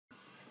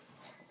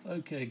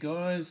Okay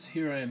guys,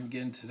 here I am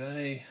again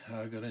today.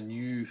 I've got a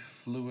new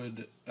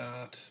fluid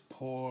art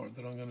pour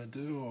that I'm going to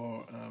do,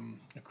 or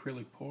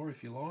acrylic pour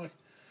if you like.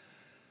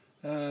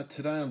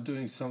 Today I'm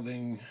doing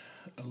something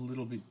a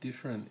little bit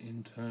different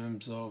in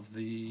terms of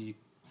the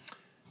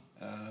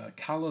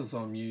colours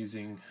I'm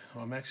using.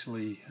 I'm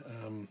actually,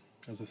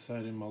 as I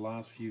said in my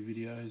last few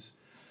videos,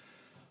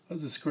 I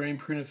was a screen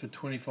printer for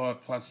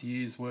 25 plus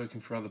years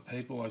working for other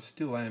people. I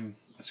still am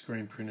a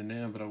screen printer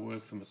now, but I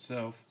work for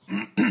myself.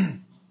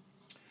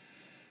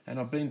 And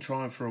I've been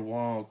trying for a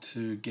while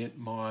to get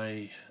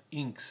my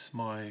inks,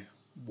 my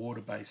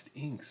water-based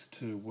inks,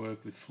 to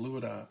work with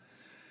fluid art.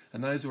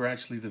 And those were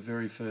actually the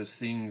very first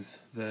things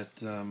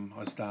that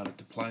I started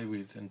to play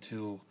with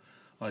until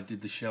I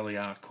did the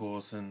Sheleeart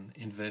course and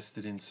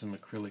invested in some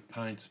acrylic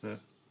paints.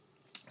 But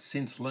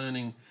since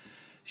learning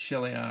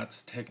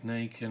Sheleeart's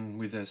technique and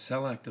with a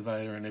cell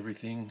activator and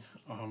everything,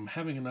 I'm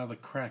having another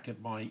crack at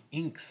my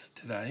inks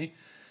today.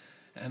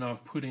 And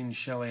I've put in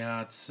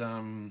Sheleeart's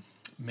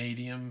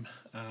medium,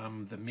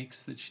 the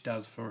mix that she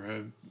does for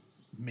her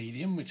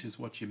medium, which is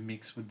what you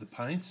mix with the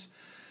paints,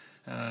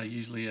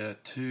 usually a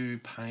 2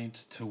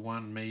 paint to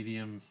 1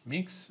 medium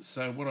mix.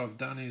 So what I've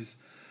done is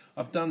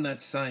I've done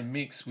that same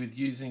mix with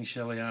using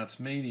Sheleeart's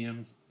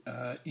medium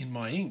in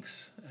my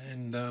inks,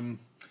 and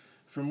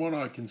from what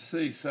I can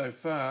see so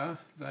far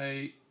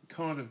they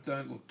kind of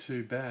don't look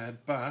too bad,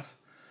 but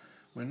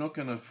we're not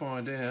going to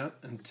find out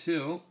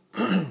until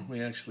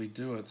we actually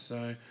do it.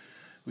 So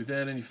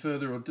without any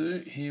further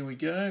ado, here we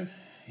go.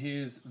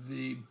 Here's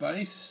the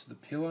base, the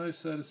pillow,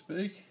 so to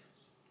speak.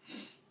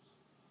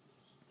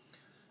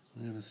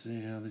 We're going to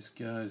see how this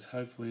goes.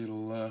 Hopefully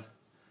it'll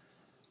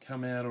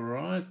come out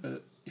alright,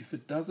 but if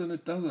it doesn't,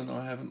 it doesn't.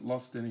 I haven't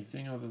lost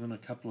anything other than a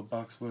couple of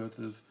bucks worth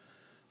of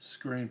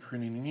screen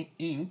printing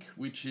ink,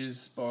 which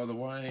is, by the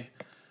way,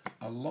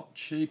 a lot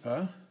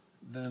cheaper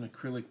than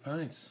acrylic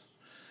paints.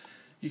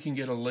 You can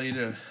get a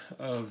litre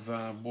of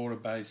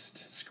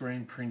water-based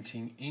screen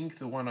printing ink.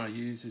 The one I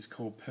use is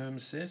called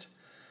Permaset.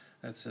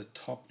 That's a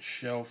top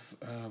shelf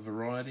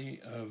variety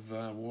of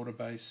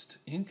water-based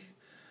ink.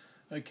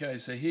 Okay,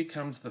 so here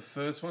comes the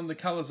first one. The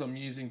colours I'm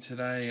using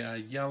today are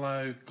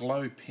yellow,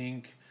 glow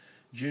pink,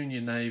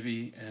 junior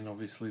navy, and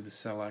obviously the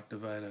cell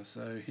activator.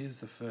 So here's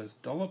the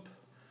first dollop.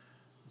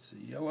 It's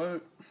a yellow.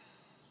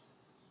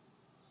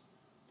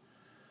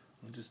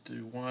 I'll just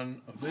do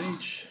one of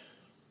each.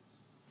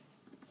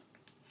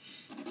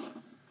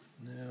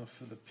 Now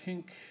for the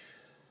pink.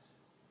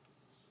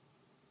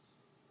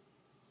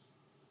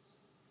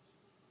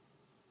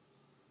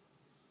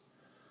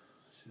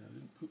 See, I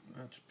didn't put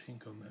much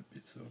pink on that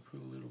bit, so I'll put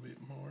a little bit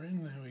more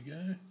in. There we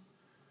go.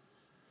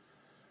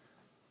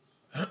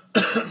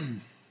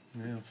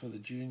 Now for the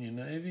junior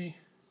navy,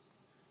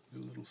 do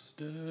a little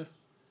stir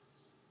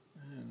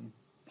and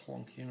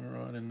plonk him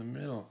right in the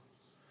middle.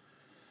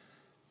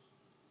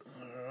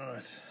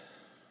 Alright.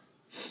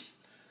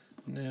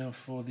 Now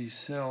for the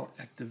cell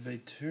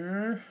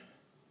activator,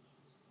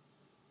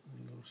 a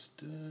little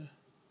stir.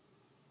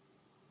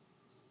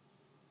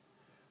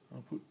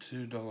 I'll put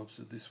 2 dollops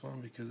of this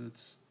one because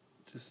it's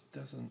just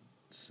doesn't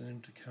seem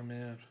to come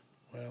out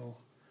well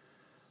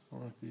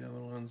like the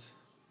other ones.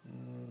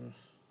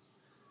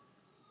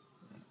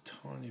 A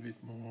tiny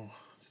bit more,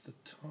 just a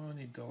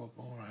tiny dollop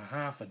more,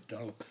 half a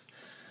dollop.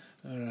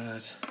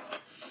 Alright,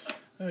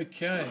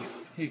 okay,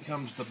 here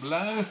comes the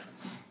blow.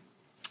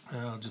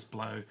 I'll just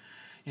blow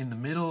in the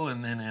middle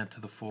and then out to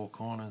the 4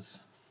 corners.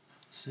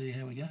 See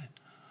how we go.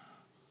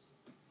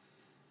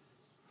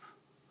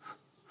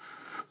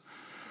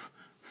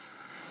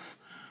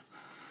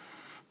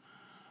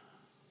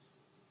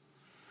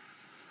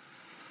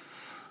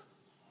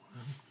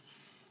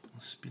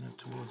 I'll spin it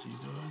towards you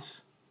guys.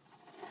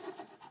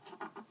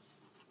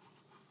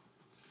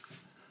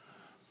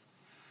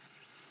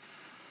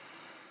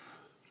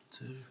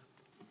 Two.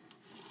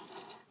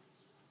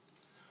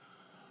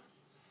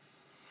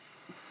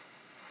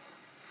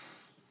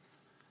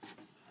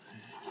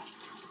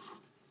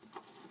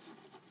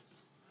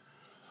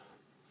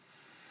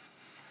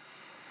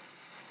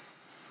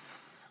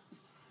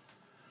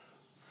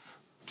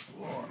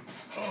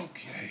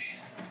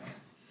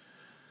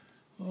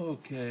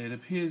 Okay, it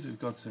appears we've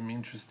got some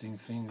interesting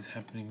things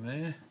happening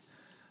there.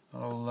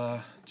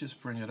 I'll just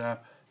bring it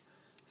up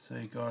so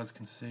you guys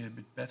can see a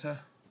bit better.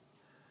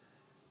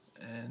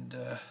 And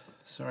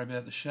sorry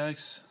about the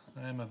shakes,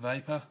 I am a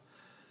vapor,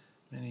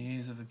 many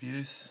years of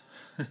abuse.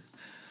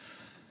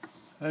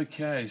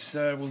 Okay,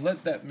 so we'll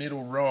let that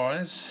middle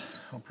rise.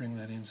 I'll bring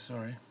that in,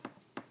 sorry.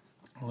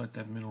 I'll let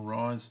that middle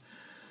rise.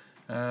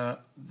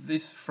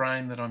 This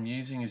frame that I'm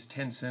using is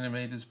 10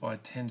 centimeters by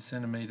 10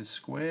 centimeters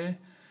square,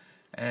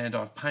 and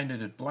I've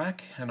painted it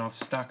black, and I've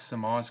stuck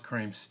some ice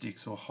cream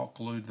sticks or hot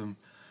glued them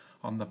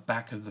on the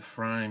back of the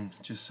frame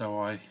just so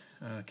I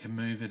can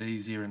move it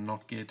easier and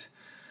not get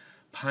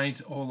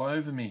paint all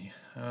over me.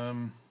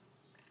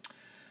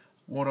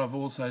 What I've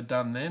also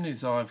done then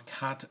is I've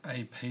cut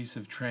a piece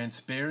of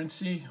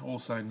transparency,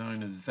 also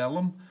known as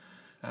vellum,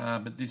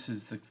 but this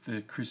is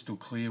the crystal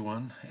clear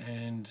one,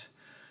 and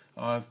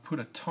I've put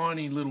a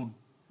tiny little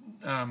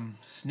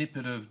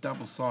snippet of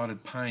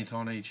double-sided paint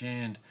on each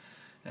end,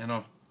 and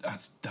I've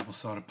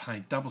double-sided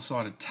paint,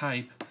 double-sided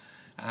tape,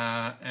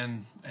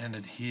 and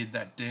adhered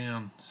that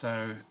down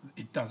so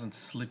it doesn't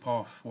slip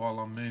off while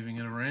I'm moving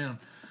it around.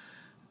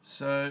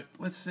 So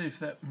let's see if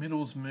that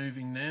middle's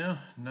moving now.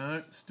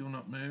 No, still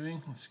not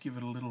moving. Let's give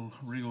it a little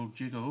wriggle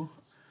jiggle,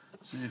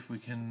 see if we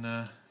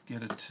can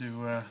get it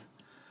to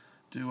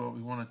do what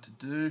we want it to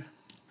do.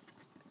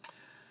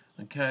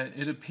 Okay,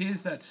 it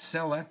appears that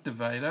cell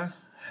activator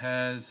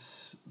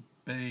has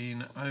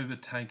been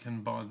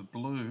overtaken by the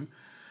blue.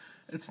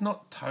 It's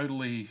not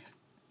totally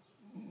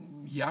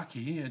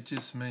yucky, it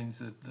just means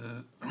that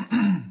the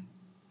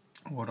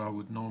what I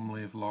would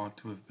normally have liked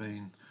to have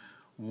been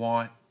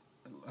white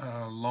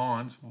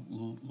lines,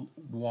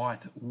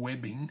 white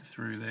webbing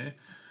through there,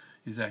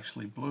 is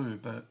actually blue.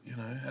 But you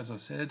know, as I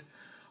said,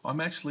 I'm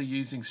actually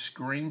using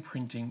screen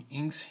printing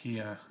inks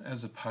here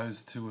as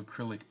opposed to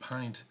acrylic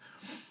paint,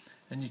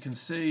 and you can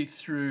see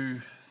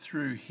through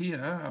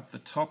here up the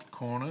top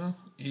corner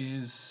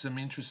is some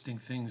interesting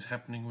things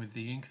happening with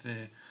the ink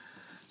there.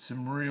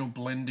 Some real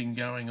blending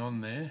going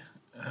on there.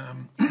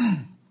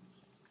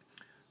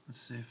 Let's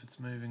see if it's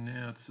moving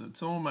now.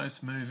 It's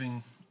almost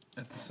moving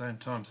at the same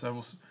time.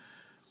 So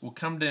we'll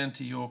come down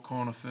to your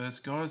corner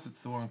first, guys. It's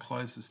the one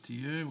closest to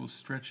you. We'll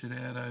stretch it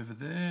out over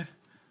there.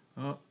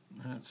 Oh,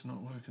 no, it's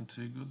not working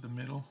too good, the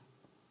middle.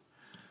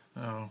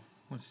 Oh,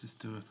 let's just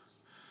do it.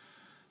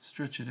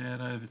 Stretch it out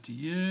over to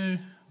you.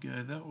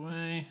 Go that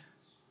way.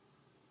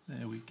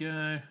 There we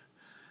go.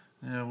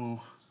 Now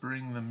we'll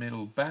bring the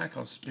middle back.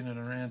 I'll spin it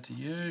around to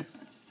you.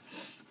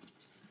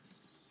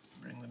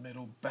 Bring the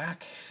middle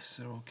back.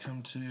 So we'll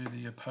come to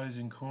the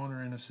opposing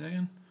corner in a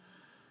second.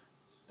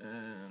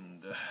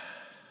 And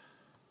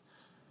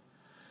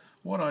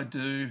what I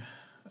do,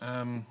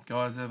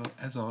 guys,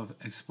 as I've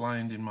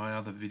explained in my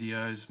other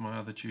videos, my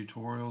other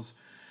tutorials,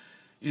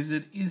 is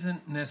it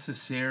isn't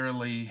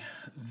necessarily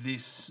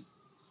this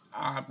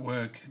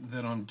artwork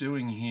that I'm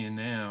doing here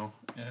now.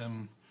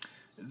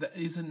 That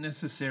isn't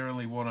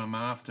necessarily what I'm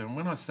after. And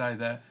when I say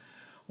that,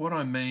 what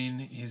I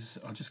mean is,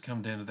 I'll just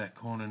come down to that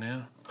corner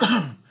now.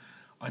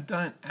 I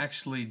don't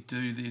actually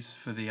do this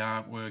for the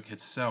artwork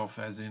itself,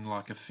 as in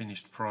like a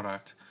finished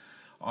product.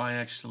 I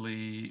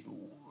actually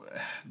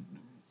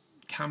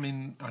come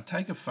in, I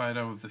take a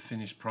photo of the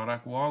finished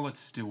product while it's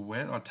still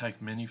wet. I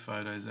take many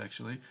photos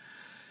actually,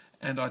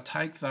 and I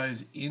take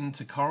those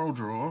into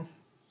CorelDRAW,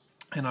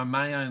 and I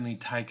may only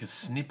take a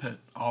snippet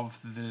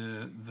of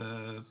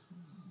the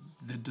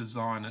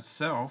design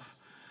itself,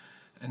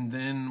 and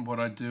then what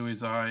I do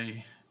is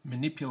I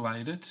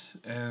manipulate it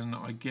and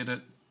I get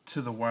it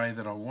to the way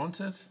that I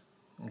want it.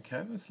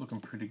 Okay, that's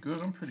looking pretty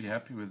good. I'm pretty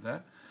happy with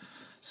that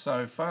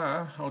so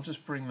far. I'll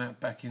just bring that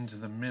back into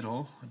the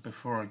middle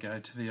before I go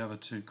to the other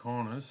two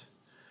corners.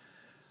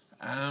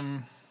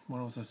 What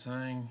was I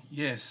saying?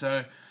 Yeah,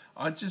 so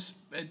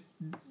it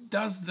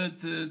does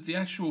the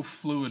actual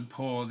fluid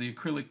pour, the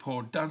acrylic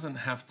pour, doesn't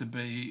have to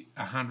be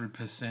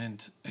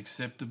 100%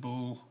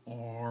 acceptable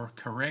or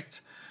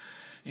correct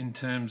in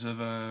terms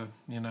of a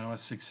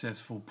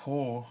successful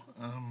pour,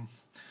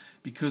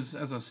 because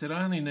as I said,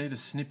 I only need a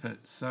snippet.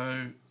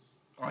 So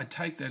I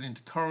take that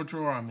into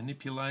CorelDRAW, I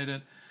manipulate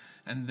it,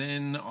 and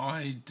then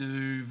I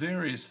do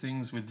various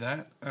things with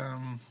that.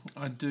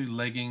 I do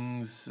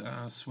leggings,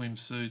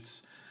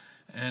 swimsuits.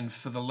 And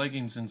for the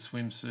leggings and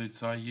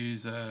swimsuits, I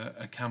use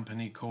a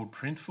company called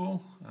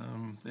Printful.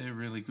 They're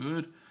really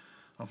good.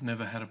 I've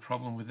never had a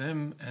problem with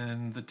them.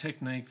 And the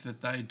technique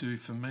that they do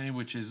for me,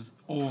 which is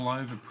all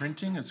over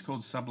printing, it's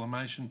called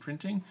sublimation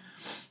printing.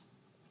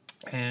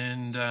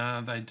 And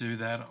they do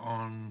that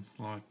on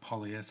like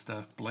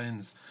polyester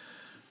blends.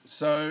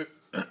 So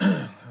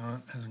it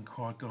hasn't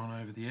quite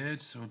gone over the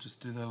edge, so I'll just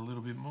do that a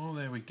little bit more.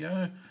 There we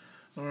go.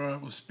 All right,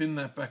 we'll spin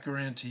that back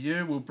around to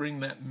you. We'll bring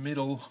that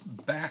middle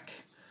back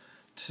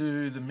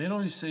to the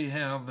middle. You see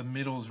how the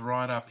middle's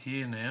right up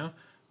here now.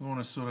 We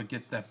want to sort of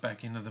get that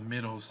back into the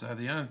middle. So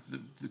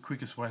the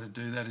quickest way to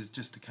do that is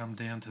just to come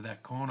down to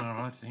that corner,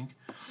 I think.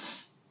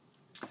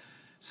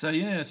 So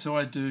yeah, so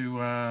I do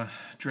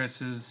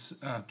dresses.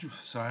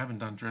 So I haven't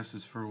done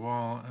dresses for a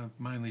while. I'm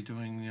mainly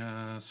doing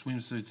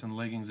swimsuits and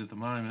leggings at the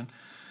moment.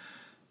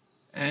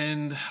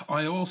 And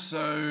I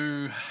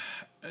also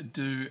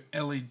do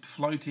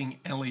floating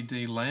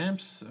LED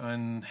lamps,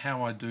 and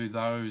how I do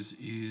those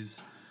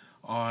is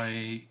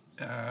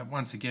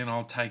once again,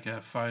 I'll take a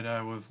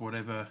photo of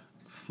whatever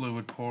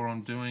fluid pour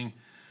I'm doing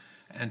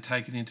and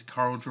take it into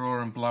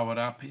CorelDRAW and blow it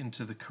up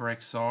into the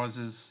correct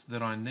sizes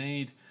that I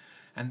need.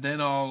 And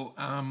then I'll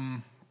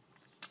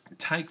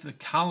take the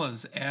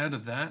colours out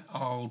of that.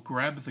 I'll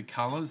grab the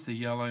colours, the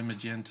yellow,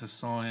 magenta,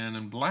 cyan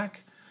and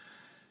black,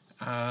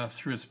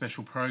 through a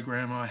special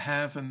program I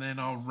have, and then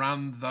I'll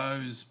run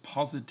those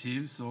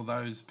positives or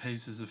those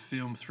pieces of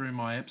film through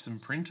my Epson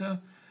printer,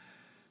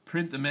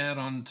 print them out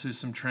onto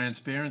some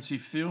transparency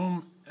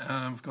film.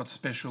 I've got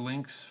special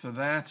inks for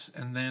that,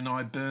 and then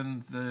I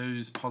burn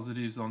those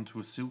positives onto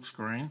a silk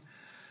screen,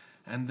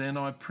 and then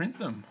I print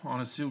them on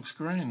a silk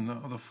screen,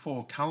 the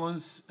four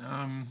colours.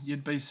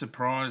 You'd be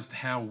surprised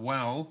how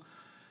well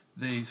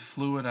these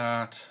fluid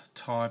art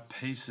type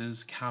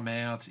pieces come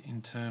out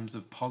in terms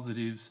of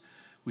positives,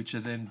 which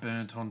are then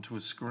burnt onto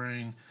a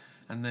screen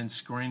and then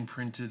screen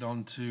printed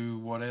onto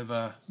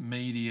whatever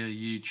media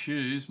you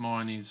choose.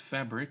 Mine is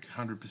fabric,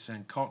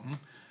 100% cotton,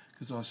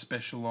 because I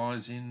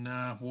specialise in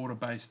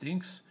water-based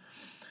inks.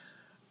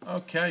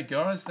 Okay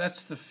guys,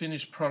 that's the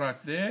finished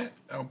product there.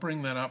 I'll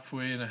bring that up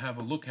for you to have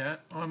a look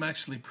at. I'm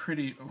actually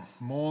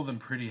more than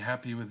pretty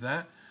happy with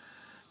that.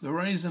 The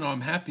reason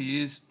I'm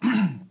happy is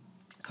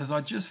because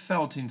I just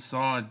felt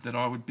inside that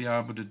I would be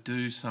able to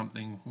do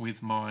something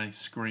with my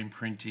screen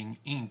printing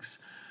inks.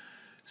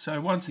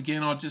 So once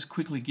again, I'll just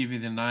quickly give you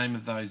the name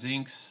of those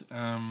inks.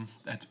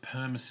 That's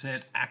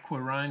Permaset Aqua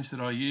range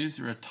that I use.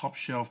 They're a top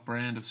shelf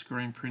brand of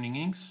screen printing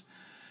inks,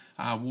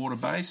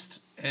 water-based.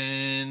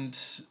 And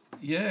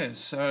yeah,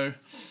 so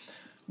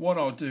what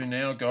I'll do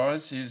now,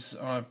 guys, is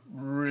I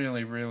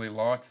really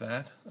like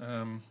that,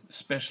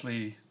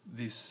 especially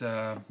this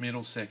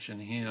middle section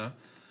here.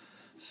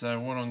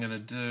 So what I'm going to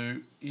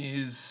do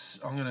is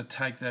I'm going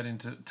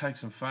to take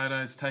some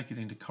photos, take it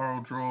into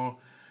CorelDRAW,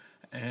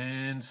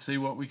 and see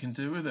what we can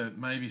do with it.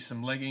 Maybe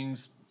some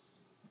leggings,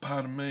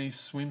 pardon me,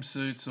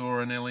 swimsuits,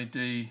 or an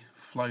LED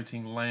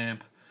floating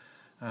lamp,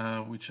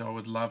 which I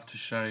would love to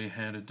show you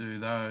how to do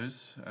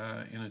those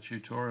in a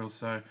tutorial.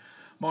 So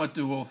might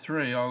do all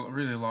three. I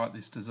really like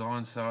this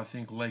design, so I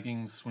think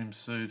leggings,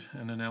 swimsuit,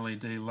 and an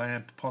LED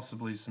lamp,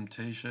 possibly some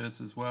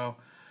t-shirts as well,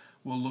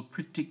 will look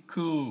pretty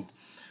cool.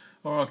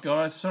 Alright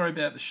guys, sorry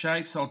about the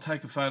shakes. I'll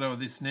take a photo of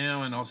this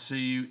now and I'll see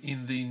you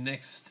in the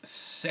next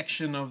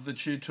section of the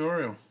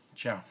tutorial.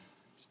 Ciao.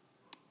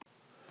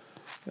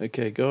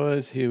 Okay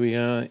guys, here we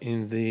are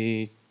in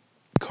the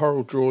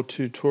CorelDRAW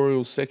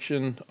tutorial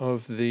section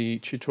of the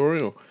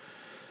tutorial.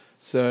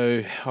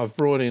 So I've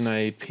brought in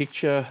a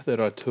picture that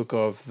I took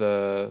of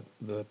the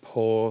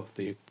paw,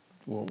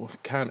 well,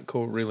 can't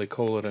really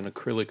call it an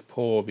acrylic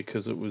paw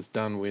because it was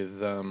done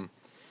with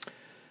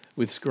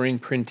screen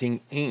printing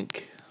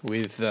ink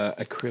with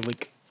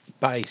acrylic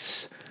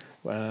base,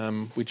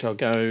 which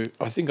I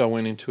think I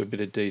went into a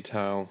bit of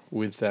detail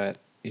with that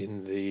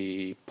in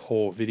the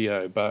paw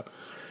video, but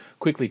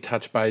quickly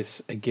touch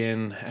base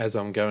again as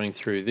I'm going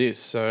through this.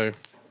 So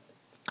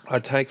I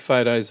take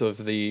photos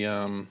of the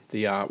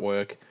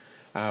artwork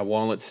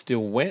while it's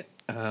still wet,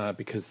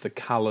 because the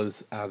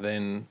colors are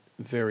then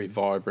very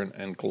vibrant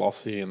and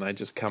glossy and they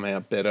just come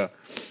out better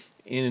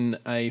in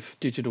a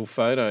digital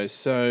photo.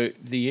 So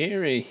the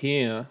area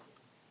here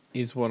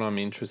is what I'm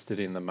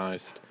interested in the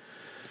most,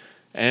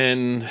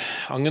 and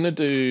I'm going to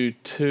do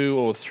 2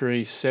 or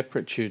 3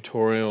 separate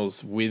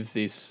tutorials with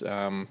this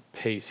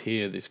piece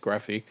here, this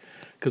graphic,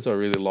 because I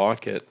really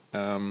like it.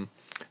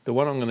 The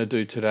one I'm going to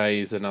do today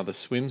is another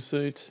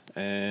swimsuit,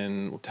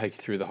 and we'll take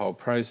you through the whole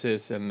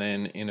process, and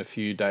then in a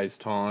few days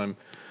time,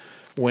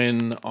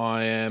 when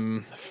I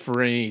am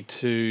free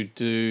to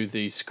do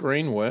the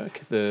screen work,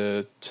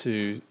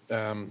 to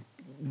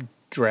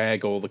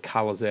drag all the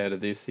colors out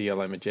of this, the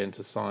yellow,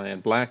 magenta, cyan,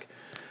 black,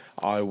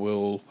 I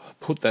will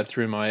put that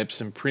through my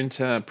Epson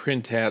printer,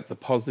 print out the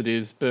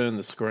positives, burn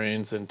the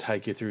screens, and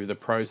take you through the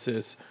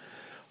process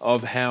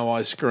of how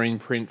I screen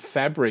print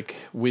fabric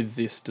with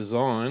this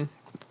design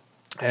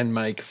and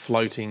make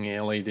floating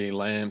LED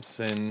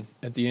lamps. And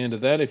at the end of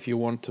that, if you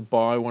want to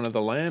buy one of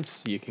the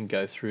lamps, you can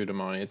go through to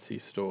my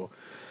Etsy store.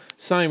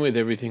 Same with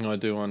everything I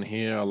do on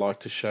here. I like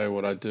to show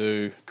what I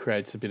do,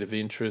 creates a bit of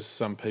interest.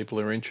 Some people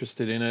are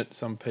interested in it.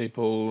 Some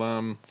people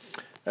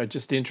are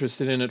just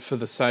interested in it for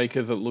the sake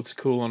of it looks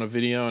cool on a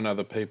video, and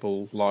other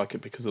people like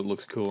it because it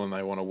looks cool and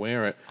they want to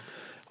wear it.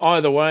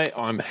 Either way,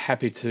 I'm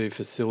happy to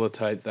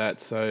facilitate that.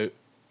 So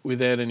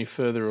without any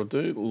further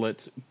ado,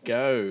 let's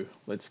go.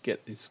 Let's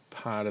get this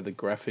part of the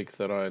graphic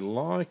that I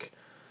like,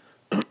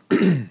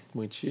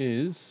 which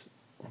is,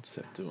 what's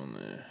that doing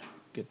there?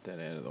 Get that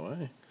out of the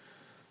way.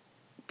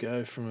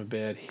 Go from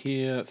about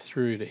here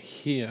through to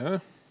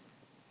here.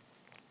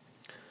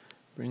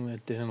 Bring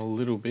that down a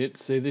little bit.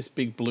 See this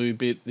big blue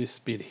bit, this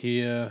bit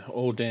here,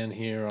 all down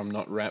here I'm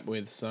not wrapped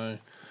with. So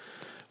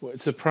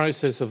it's a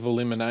process of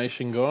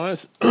elimination,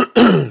 guys.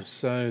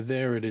 So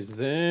there it is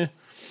there.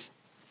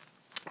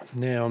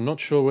 Now I'm not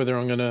sure whether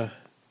I'm going to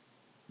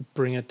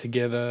bring it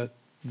together,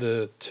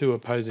 the 2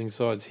 opposing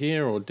sides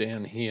here or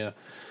down here,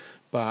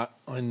 but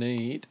I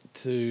need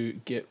to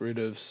get rid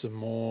of some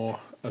more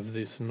of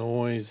this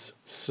noise.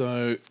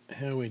 So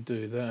how we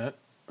do that,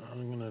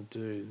 I'm going to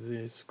do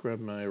this, grab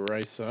my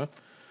eraser,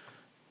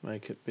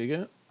 make it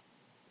bigger.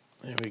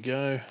 There we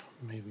go,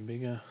 even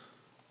bigger.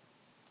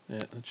 Yeah,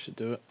 that should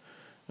do it.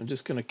 I'm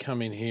just going to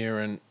come in here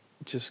and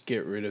just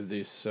get rid of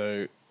this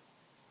so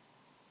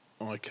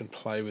I can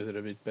play with it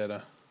a bit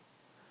better.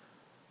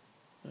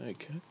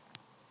 Okay,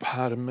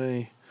 pardon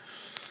me.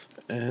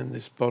 And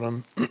this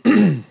bottom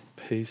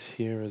piece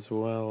here as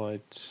well, I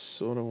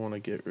sort of want to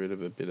get rid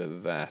of a bit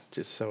of that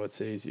just so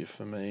it's easier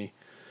for me.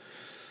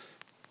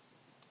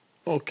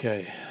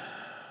 Okay,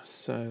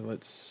 so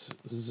let's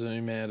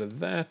zoom out of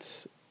that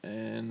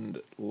and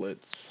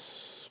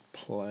let's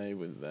play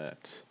with that.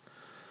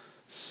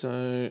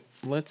 So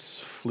let's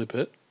flip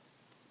it,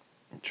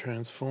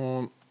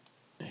 transform,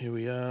 here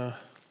we are.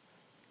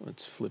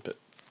 Let's flip it.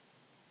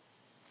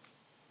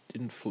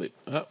 Didn't flip.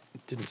 Oh,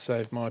 didn't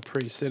save my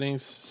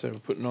pre-settings. So we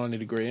put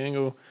 90-degree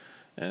angle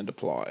and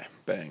apply.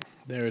 Bang.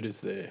 There it is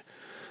there.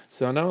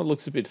 So I know it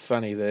looks a bit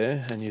funny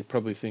there, and you're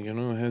probably thinking,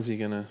 oh, how's he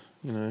gonna,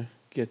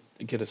 get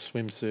a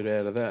swimsuit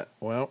out of that?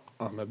 Well,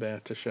 I'm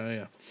about to show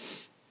you.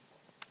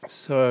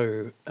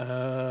 So,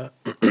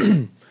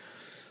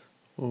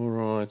 all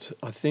right.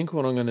 I think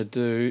what I'm going to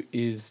do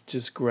is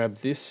just grab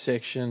this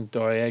section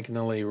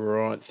diagonally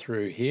right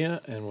through here,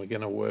 and we're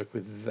going to work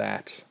with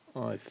that.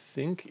 I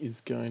think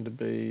is going to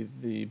be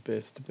the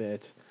best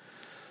bet.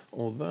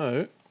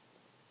 Although,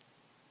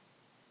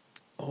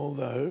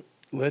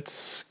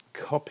 let's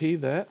copy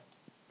that,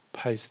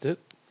 paste it,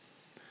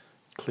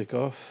 click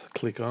off,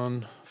 click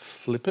on,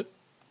 flip it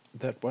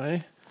that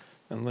way,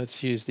 and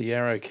let's use the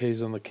arrow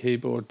keys on the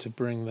keyboard to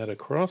bring that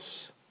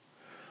across.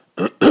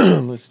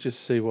 Let's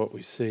just see what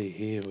we see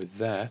here with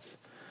that.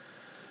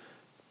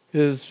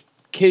 Because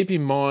keep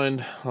in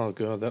mind, oh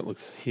god, that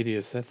looks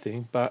hideous, that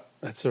thing, but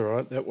that's all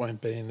right, that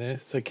won't be in there.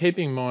 So keep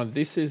in mind,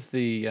 this is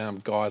the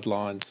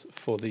guidelines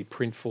for the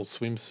printful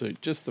swimsuit,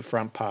 just the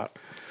front part.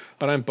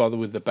 I don't bother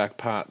with the back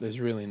part,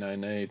 there's really no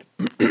need.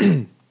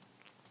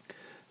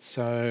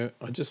 So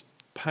I just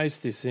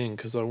paste this in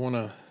because I want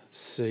to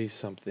see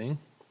something.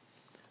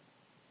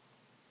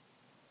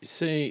 You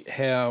see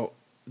how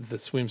the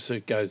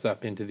swimsuit goes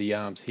up into the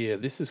arms here?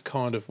 This is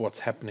kind of what's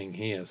happening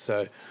here.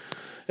 So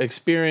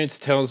experience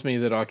tells me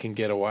that I can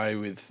get away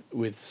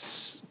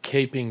with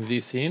keeping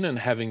this in and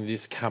having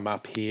this come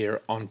up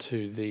here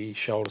onto the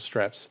shoulder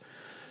straps.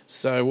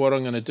 So what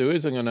I'm going to do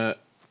is I'm going to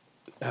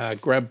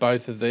grab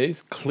both of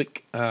these,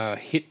 click,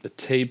 hit the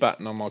T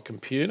button on my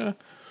computer.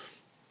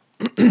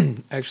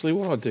 Actually,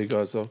 what I'll do,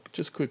 guys, I'll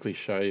just quickly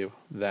show you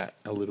that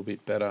a little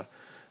bit better.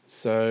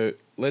 So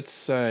let's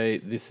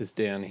say this is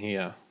down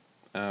here,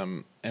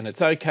 and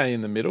it's okay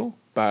in the middle,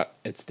 but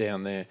it's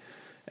down there,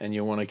 and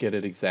you want to get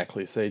it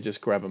exactly. So you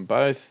just grab them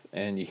both,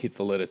 and you hit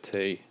the letter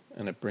T,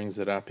 and it brings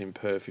it up in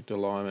perfect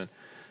alignment.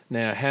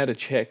 Now, how to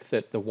check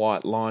that the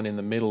white line in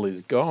the middle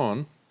is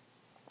gone?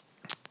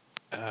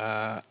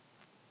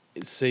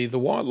 See, the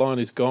white line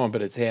is gone,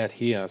 but it's out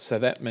here, so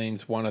that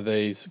means one of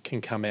these can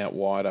come out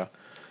wider,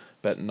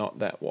 but not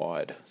that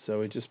wide.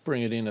 So we just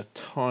bring it in a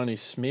tiny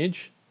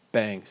smidge.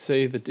 Bang.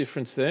 See the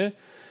difference there?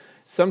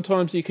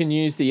 Sometimes you can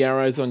use the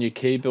arrows on your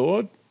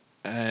keyboard,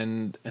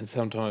 and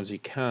sometimes you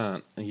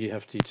can't, and you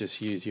have to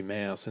just use your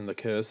mouse and the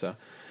cursor.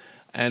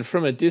 And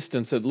from a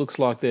distance, it looks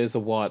like there's a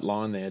white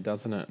line there,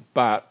 doesn't it?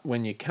 But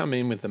when you come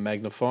in with the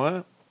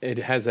magnifier, it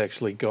has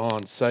actually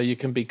gone. So you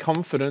can be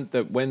confident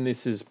that when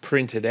this is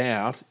printed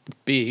out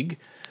big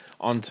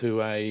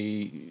onto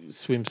a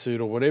swimsuit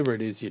or whatever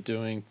it is you're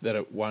doing, that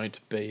it won't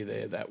be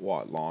there, that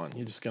white line.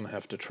 You're just going to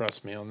have to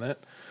trust me on that.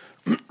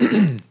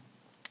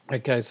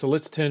 Okay, so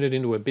let's turn it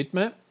into a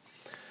bitmap.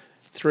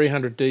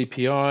 300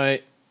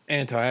 dpi,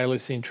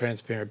 anti-aliasing,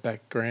 transparent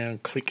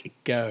background, click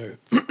go.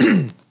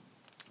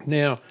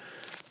 Now,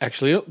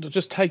 actually, I'll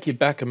just take you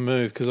back a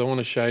move because I want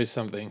to show you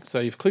something. So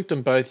you've clicked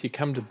on both, you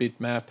come to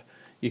bitmap,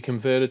 you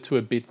convert it to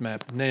a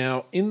bitmap.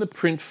 Now, in the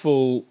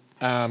Printful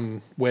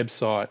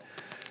website,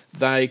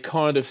 they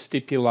kind of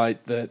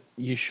stipulate that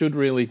you should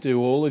really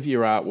do all of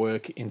your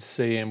artwork in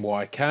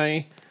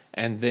CMYK,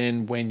 and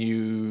then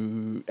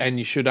you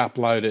should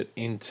upload it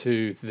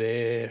into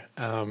their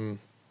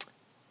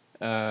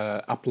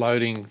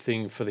uploading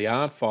thing for the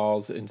art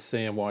files in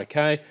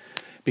CMYK,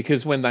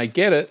 because when they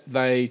get it,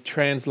 they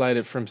translate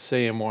it from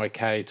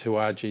CMYK to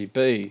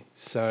RGB.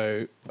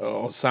 So,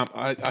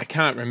 I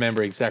can't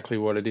remember exactly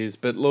what it is,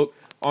 but look,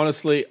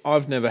 honestly,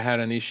 I've never had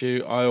an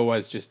issue. I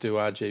always just do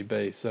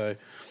RGB. So,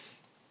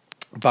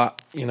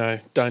 but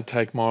don't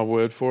take my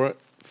word for it.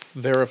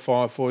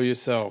 Verify for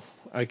yourself.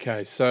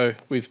 Okay, so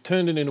we've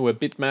turned it into a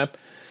bitmap,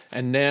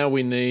 and now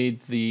we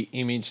need the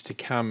image to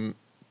come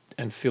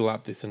and fill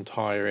up this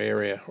entire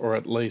area, or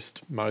at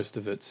least most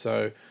of it.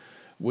 So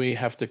we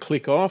have to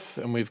click off,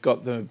 and we've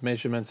got the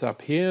measurements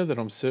up here that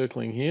I'm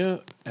circling here,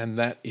 and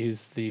that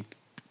is the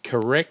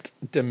correct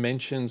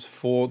dimensions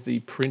for the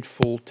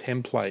Printful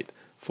template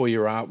for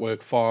your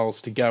artwork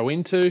files to go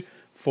into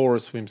for a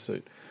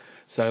swimsuit.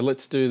 So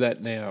let's do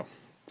that now.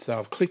 So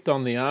I've clicked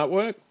on the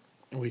artwork,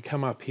 and we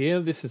come up here.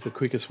 This is the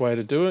quickest way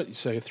to do it. You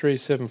say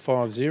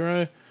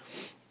 3750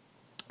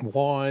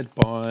 wide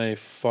by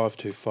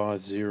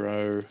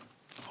 5250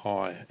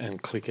 high, and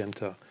click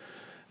enter.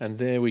 And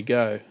there we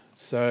go.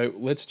 So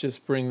let's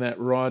just bring that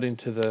right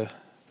into the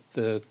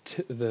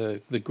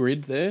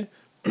grid there.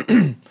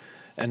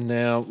 And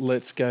now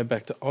let's go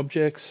back to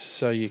objects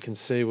so you can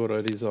see what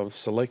it is I've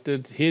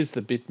selected. Here's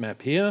the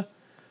bitmap here,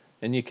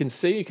 and you can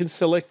see you can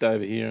select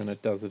over here and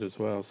it does it as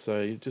well.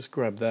 So you just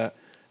grab that,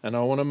 and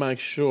I want to make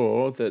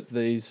sure that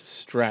these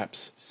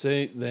straps,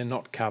 see, they're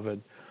not covered.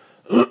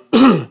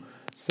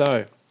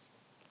 So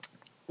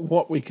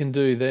what we can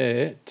do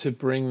there to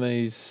bring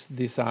this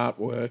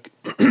artwork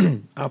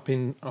up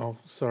in, oh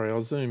sorry,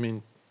 I'll zoom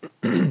in.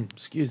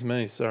 Excuse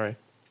me, sorry,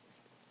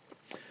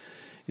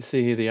 You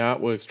see here the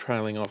artwork's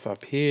trailing off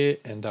up here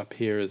and up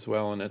here as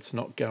well, and it's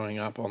not going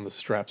up on the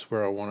straps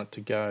where I want it to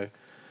go.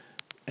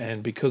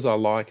 And because I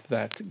like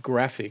that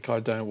graphic, I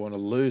don't want to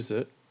lose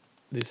it.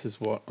 This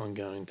is what I'm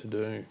going to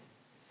do.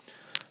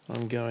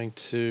 I'm going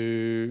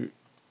to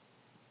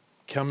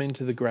come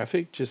into the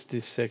graphic, just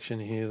this section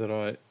here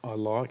that I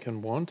like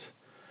and want.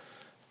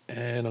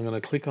 And I'm going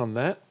to click on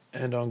that,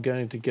 and I'm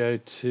going to go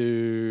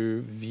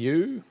to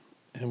View,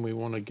 and we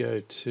want to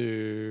go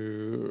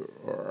to,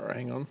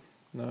 hang on,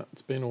 no,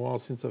 it's been a while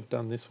since I've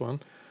done this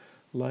one.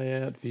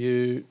 Layout,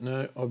 View,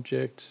 no,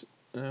 Object.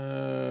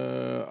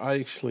 I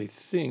actually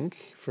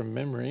think, from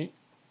memory,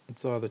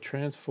 it's either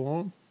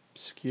Transform,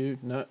 Skew,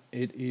 no,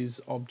 it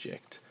is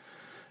Object.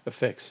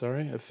 Effects,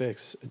 sorry,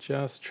 Effects,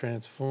 Adjust,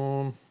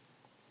 Transform.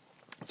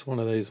 It's one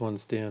of these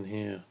ones down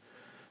here.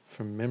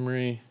 From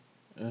memory,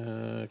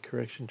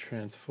 Correction,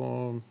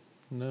 Transform.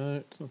 No,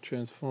 it's not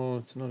Transform,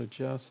 it's not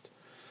Adjust.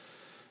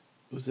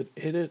 Was it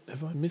Edit?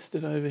 Have I missed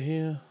it over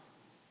here?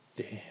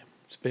 Damn,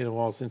 it's been a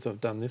while since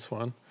I've done this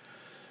one.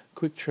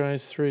 Quick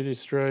Trace, 3D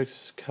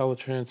Strokes, Color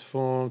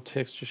Transform,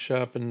 Texture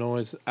Sharpen,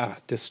 Noise,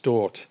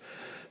 Distort.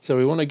 So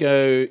we want to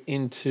go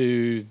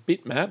into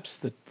bitmaps,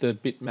 the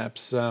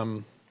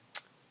bitmaps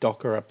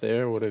docker up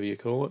there, or whatever you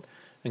call it,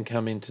 and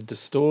come into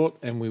Distort,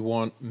 and we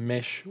want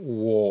Mesh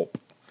Warp.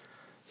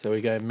 So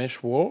we go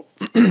Mesh Warp,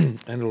 and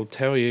it'll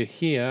tell you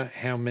here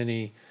how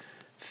many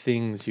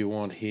things you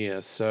want here.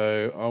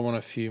 So I want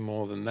a few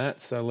more than that,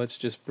 so let's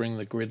just bring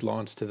the grid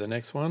lines to the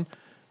next one.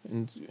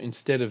 And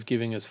instead of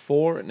giving us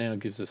 4, it now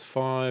gives us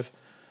 5.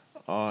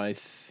 I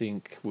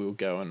think we'll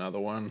go another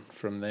one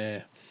from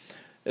there.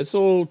 It's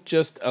all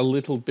just a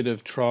little bit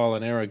of trial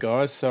and error,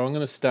 guys. So I'm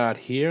going to start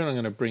here, and I'm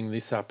going to bring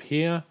this up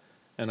here,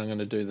 and I'm going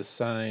to do the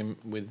same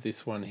with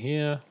this one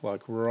here,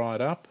 like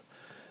right up.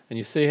 And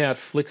you see how it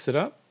flicks it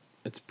up?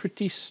 It's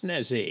pretty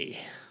snazzy.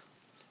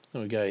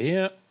 And we go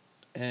here,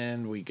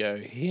 and we go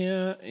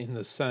here in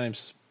the same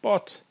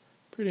spot,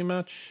 pretty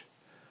much.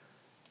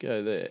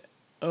 Go there.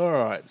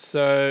 Alright,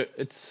 so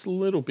it's a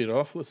little bit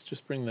off. Let's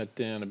just bring that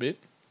down a bit.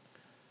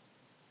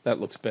 That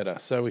looks better.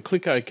 So we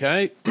click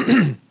OK.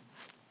 And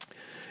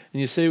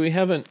you see we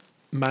haven't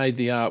made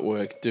the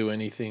artwork do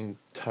anything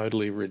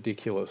totally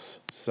ridiculous.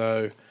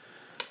 So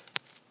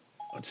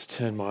I'll just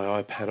turn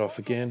my iPad off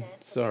again.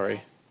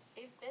 Sorry.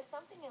 Is there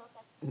something else?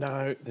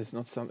 No, there's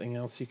not something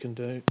else you can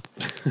do.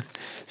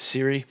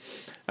 Siri.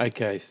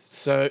 Okay,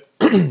 so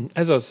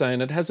as I was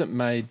saying, it hasn't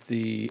made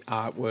the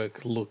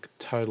artwork look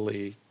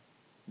totally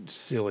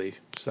silly.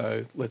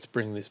 So let's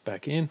bring this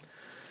back in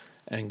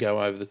and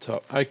go over the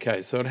top.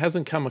 Okay, so it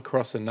hasn't come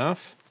across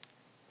enough.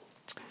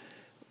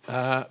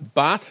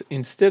 But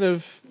instead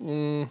of,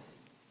 we'll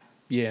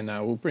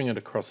bring it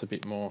across a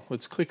bit more.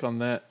 Let's click on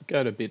that,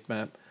 go to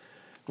bitmap.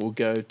 We'll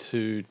go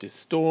to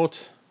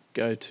Distort,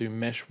 go to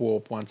Mesh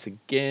Warp once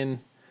again,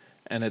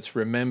 and it's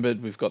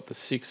remembered we've got the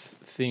 6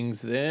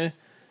 things there.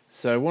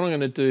 So what I'm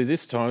going to do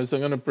this time is I'm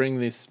going to bring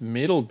this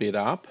middle bit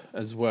up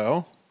as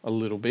well, a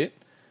little bit.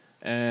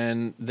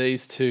 And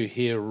these 2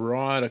 here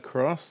right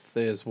across,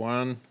 there's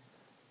 1,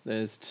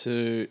 there's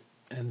 2,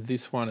 and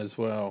this one as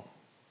well.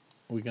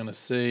 We're going to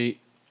see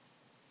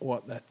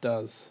what that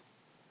does.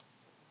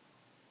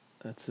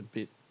 That's a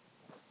bit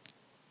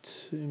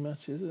too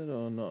much, is it,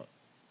 or not?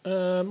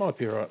 Might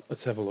be right.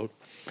 Let's have a look.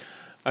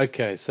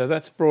 Okay, so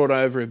that's brought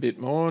over a bit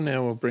more.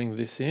 Now we'll bring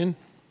this in.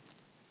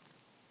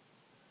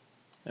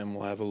 And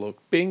we'll have a look.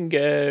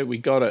 Bingo, we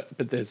got it.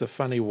 But there's a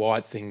funny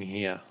white thing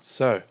here.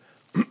 So,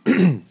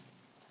 well,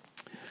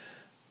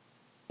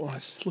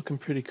 it's looking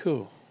pretty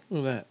cool.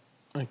 Look at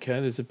that.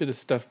 Okay, there's a bit of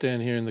stuff down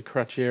here in the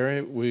crutch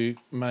area. We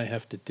may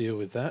have to deal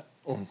with that.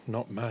 Or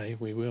not may,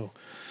 we will.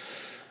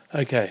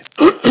 Okay,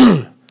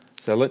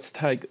 so let's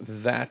take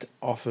that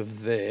off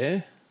of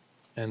there.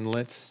 And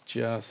let's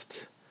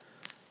just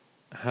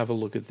have a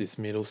look at this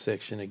middle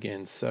section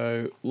again.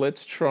 So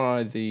let's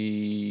try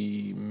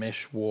the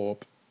Mesh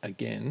Warp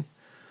again.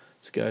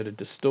 Let's go to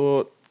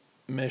Distort,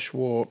 Mesh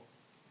Warp.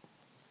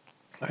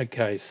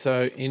 Okay,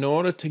 so in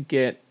order to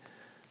get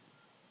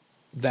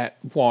that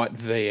white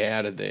V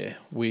out of there,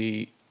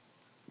 we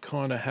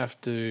kind of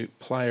have to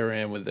play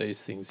around with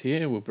these things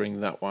here. We'll bring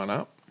that one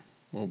up.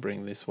 We'll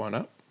bring this one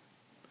up.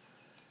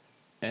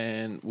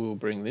 And we'll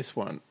bring this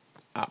one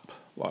up,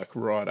 like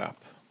right up.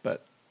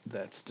 But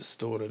that's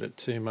distorted it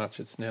too much.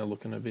 It's now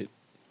looking a bit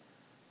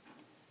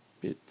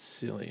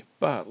silly.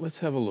 But let's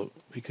have a look,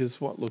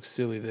 because what looks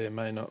silly there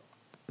may not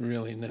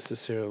really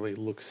necessarily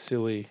look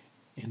silly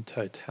in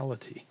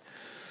totality.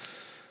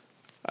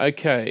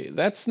 Okay,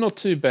 that's not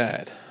too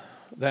bad.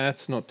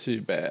 That's not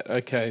too bad.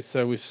 Okay,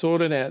 so we've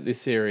sorted out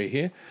this area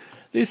here.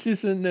 This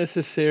isn't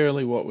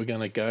necessarily what we're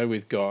going to go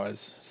with,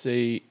 guys.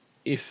 See,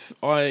 if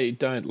I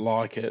don't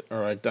like it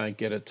or I don't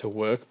get it to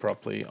work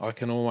properly, I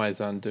can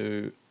always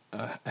undo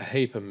a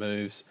heap of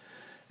moves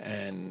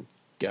and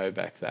go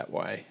back that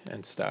way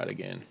and start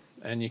again.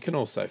 And you can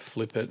also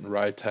flip it and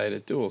rotate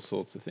it, do all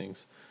sorts of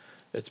things.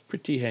 It's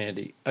pretty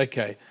handy.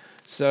 Okay,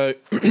 so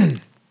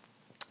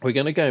we're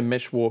going to go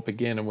Mesh Warp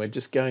again, and we're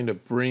just going to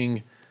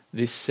bring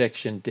this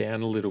section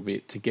down a little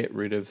bit to get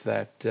rid of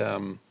that,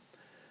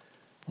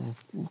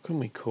 what can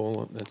we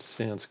call it that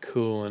sounds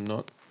cool and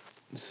not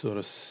sort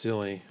of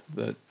silly,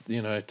 that,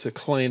 you know, to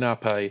clean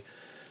up a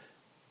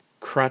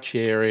crutch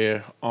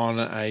area on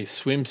a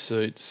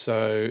swimsuit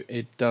so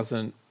it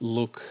doesn't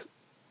look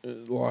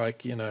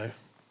like, you know,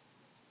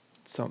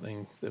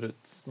 something that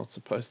it's not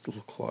supposed to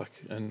look like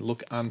and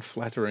look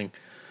unflattering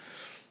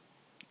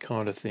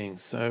kind of thing.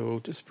 So we'll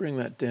just bring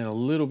that down a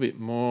little bit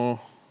more.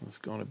 It's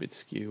gone a bit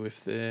skew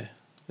if there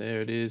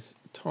it is,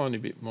 tiny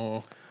bit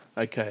more.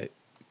 Okay,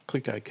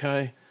 click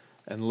OK,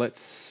 and let's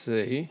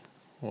see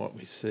what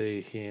we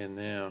see here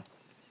now.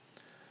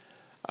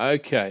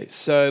 Okay,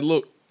 so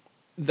look,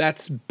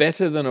 that's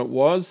better than it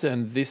was,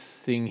 and this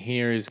thing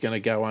here is going to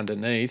go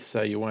underneath,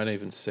 so you won't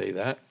even see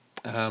that.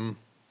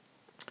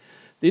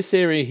 This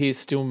area here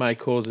still may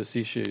cause us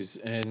issues,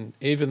 and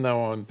even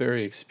though I'm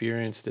very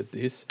experienced at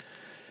this,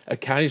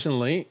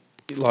 occasionally,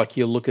 like,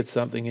 you'll look at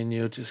something and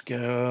you'll just go,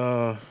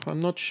 oh, I'm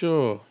not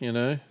sure, you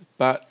know,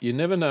 but you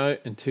never know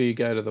until you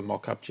go to the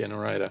mock-up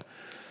generator.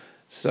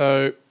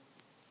 So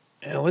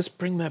now let's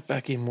bring that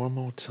back in one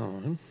more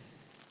time,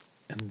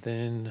 and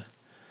then,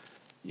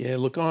 yeah,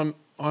 look, I'm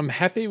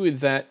happy with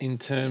that in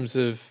terms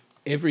of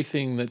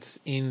everything that's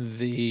in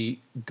the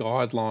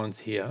guidelines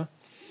here.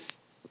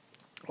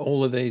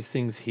 All of these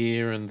things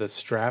here and the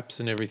straps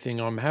and everything,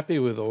 I'm happy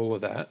with all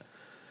of that.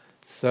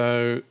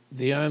 So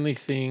the only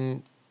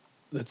thing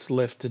that's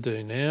left to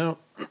do now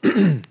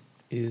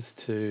is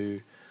to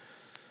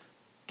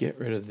get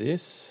rid of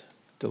this,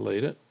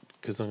 delete it,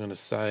 because I'm going to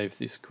save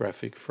this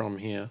graphic from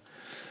here.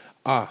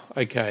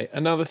 Okay,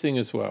 another thing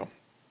as well.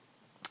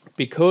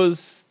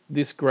 Because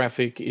this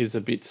graphic is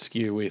a bit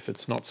skew if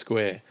it's not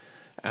square,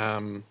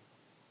 and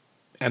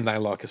they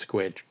like a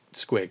square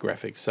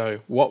graphic. So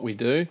what we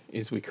do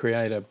is we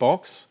create a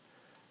box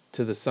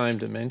to the same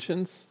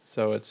dimensions.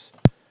 So it's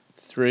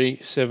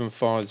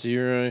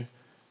 3750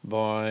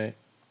 by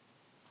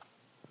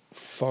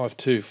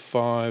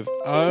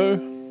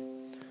 5250,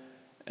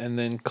 and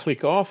then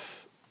click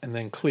off, and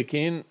then click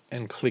in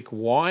and click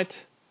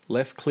white,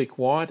 left click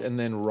white, and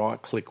then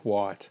right click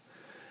white.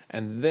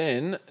 And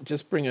then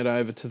just bring it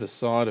over to the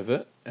side of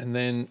it, and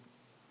then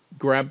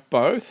grab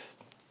both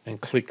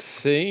and click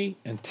C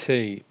and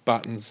T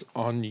buttons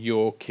on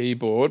your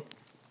keyboard,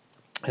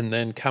 and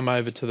then come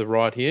over to the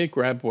right here,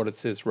 grab what it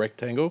says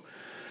rectangle,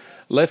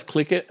 left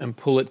click it and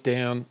pull it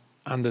down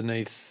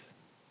underneath.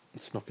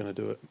 It's not going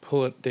to do it.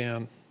 Pull it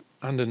down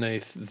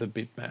underneath the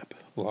bitmap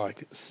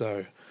like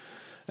so,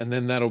 and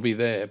then that'll be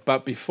there.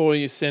 But before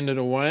you send it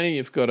away,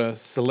 you've got to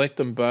select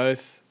them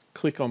both,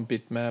 click on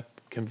bitmap,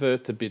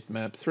 convert to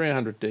bitmap,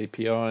 300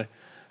 dpi,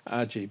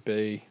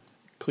 RGB,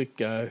 click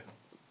go,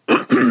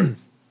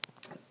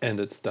 and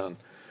it's done.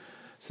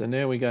 So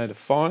now we go to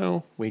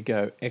file, we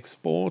go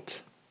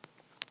export,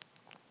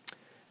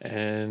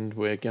 and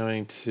we're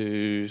going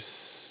to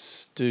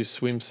do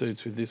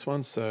swimsuits with this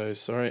one. So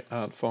sorry,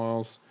 art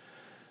files,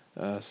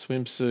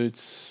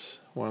 swimsuits,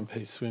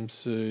 one-piece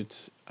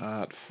swimsuits,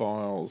 art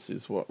files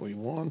is what we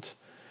want,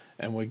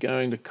 and we're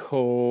going to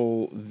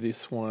call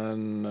this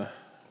one,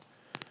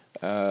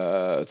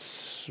 well,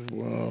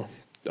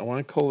 I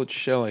won't call it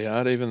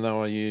Sheleeart, even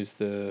though I use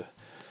the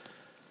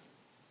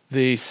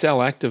cell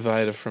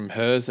activator from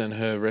hers and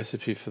her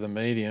recipe for the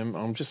medium.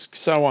 I'm just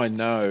so I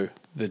know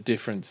the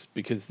difference,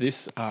 because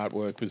this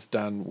artwork was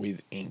done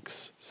with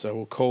inks. So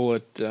we'll call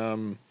it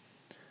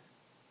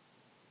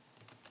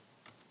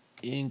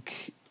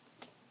Ink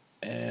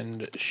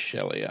and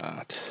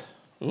Sheleeart.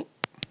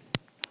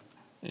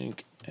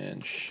 Ink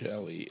and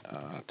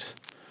Sheleeart.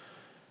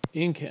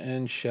 Ink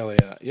and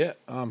Sheleeart. Yeah,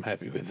 I'm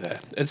happy with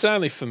that. It's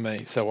only for me,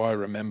 so I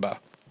remember,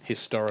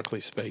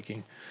 historically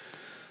speaking.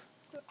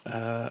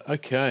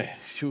 Okay,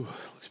 phew,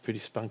 looks pretty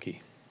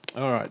spunky.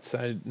 All right,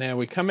 so now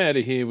we come out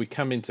of here, we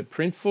come into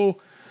Printful.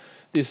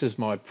 This is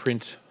my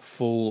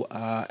Printful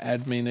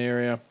admin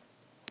area.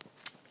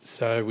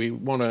 So we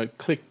want to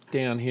click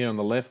down here on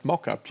the left,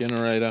 mock-up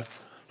generator,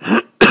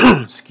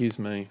 excuse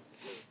me,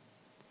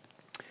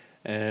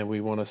 and we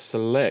want to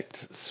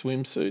select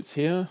swimsuits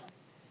here.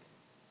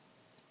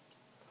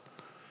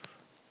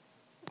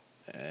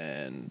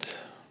 And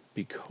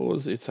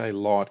because it's a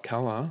light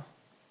color,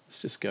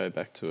 let's just go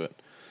back to it.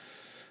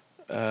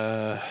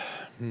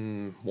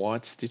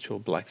 White stitch or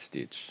black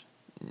stitch?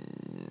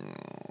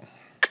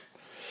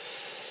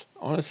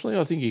 Honestly,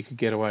 I think you could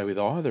get away with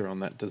either on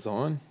that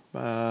design.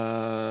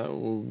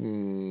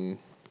 Jeez,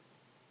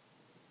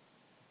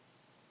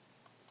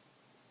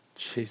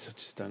 I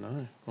just don't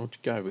know. I'll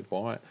go with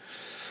white.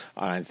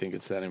 I don't think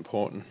it's that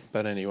important,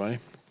 but anyway.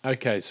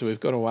 Okay, so we've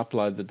got to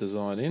upload the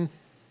design in.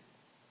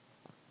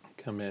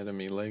 Come out of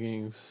me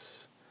leggings.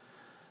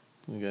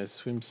 We go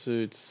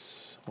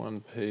swimsuits,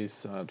 one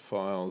piece, art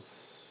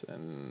files,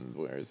 and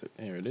where is it?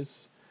 Here it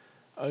is.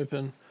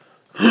 Open.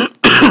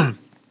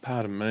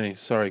 Pardon me.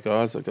 Sorry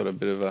guys, I've got a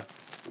bit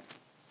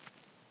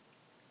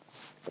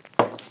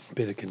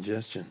of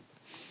congestion.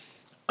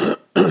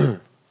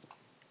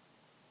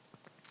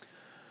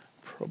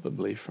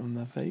 Probably from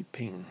the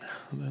vaping.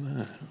 I don't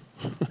know.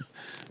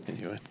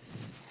 Anyway,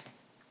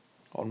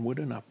 onward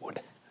and upward.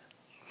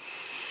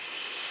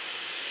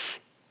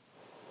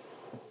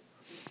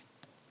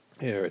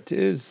 Here it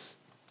is.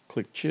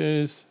 Click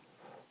choose.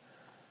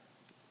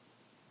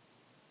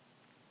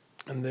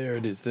 And there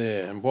it is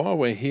there. And while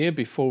we're here,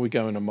 before we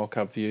go into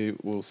mock-up view,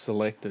 we'll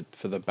select it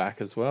for the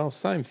back as well.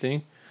 Same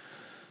thing.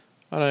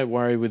 I don't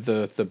worry with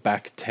the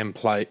back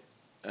template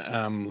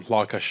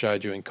like I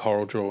showed you in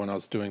CorelDRAW when I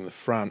was doing the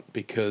front,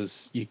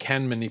 because you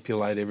can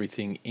manipulate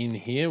everything in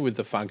here with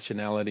the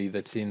functionality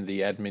that's in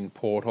the admin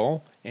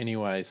portal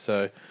anyway.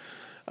 So,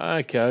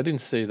 okay, I didn't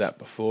see that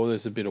before.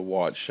 There's a bit of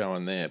white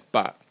showing there,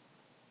 but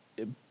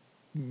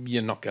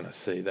you're not going to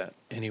see that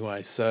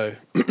anyway. So,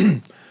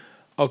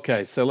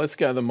 okay, so let's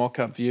go to the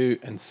mock-up view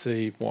and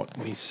see what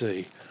we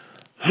see.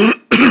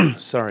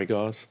 Sorry,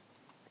 guys.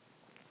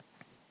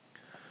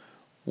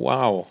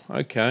 Wow,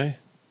 okay.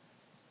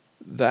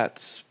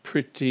 That's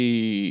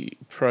pretty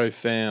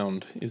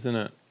profound, isn't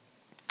it?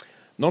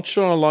 Not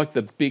sure I like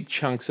the big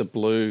chunks of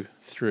blue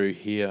through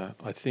here.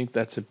 I think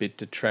that's a bit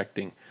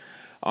detracting.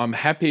 I'm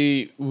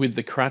happy with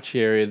the crutch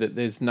area that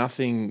there's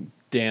nothing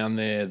down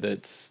there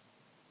that's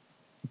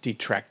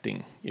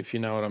detracting, if you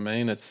know what I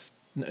mean. It's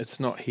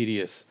not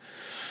hideous.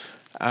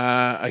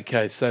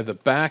 Okay, so the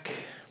back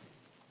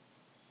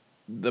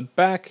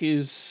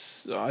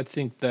is, I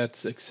think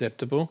that's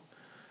acceptable.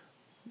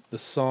 The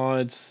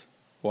sides,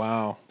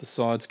 wow, the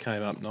sides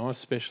came up nice,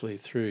 especially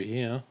through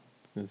here.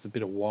 There's a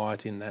bit of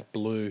white in that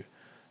blue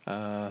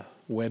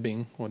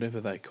webbing, whatever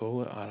they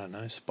call it. I don't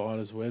know,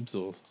 spider's webs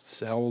or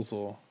cells,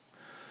 or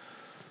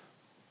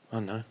I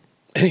don't know.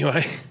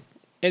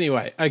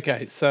 Anyway,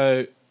 okay,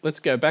 so let's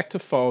go back to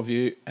file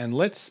view and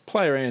let's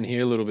play around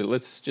here a little bit.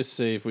 Let's just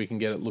see if we can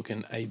get it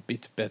looking a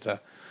bit better.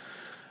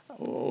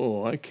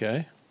 Oh,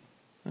 okay.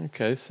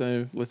 Okay,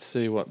 so let's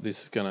see what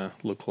this is going to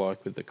look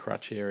like with the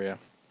crutch area.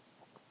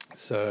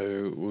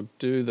 So we'll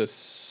do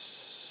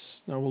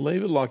this. No, we'll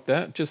leave it like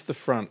that. Just the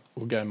front.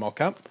 We'll go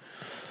mock up.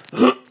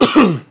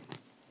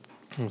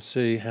 We'll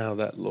see how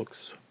that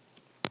looks.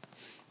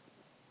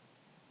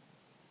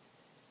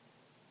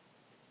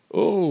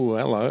 Oh,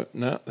 hello.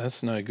 No,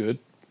 that's no good.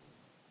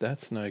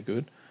 That's no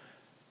good.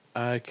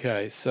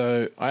 Okay,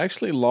 so I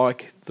actually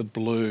like the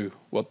blue,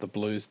 what the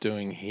blue's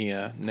doing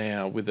here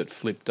now with it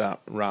flipped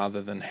up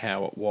rather than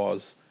how it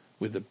was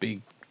with a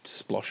big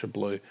splosh of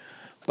blue.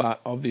 But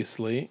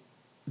obviously,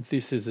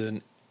 this is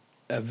a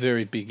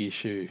very big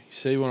issue.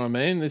 See what I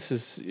mean? This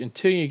is,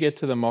 until you get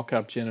to the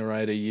mock-up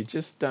generator, you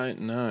just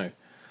don't know.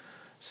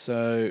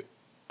 So,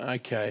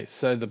 okay,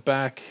 so the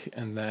back,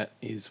 and that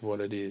is what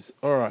it is.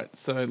 All right,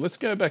 so let's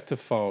go back to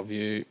file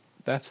view.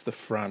 That's the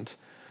front.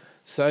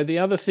 So the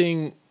other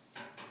thing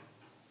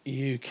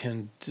you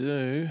can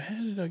do,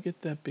 how did I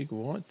get that big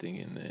white thing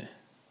in there?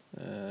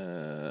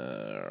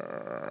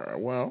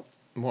 Well,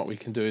 what we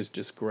can do is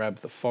just grab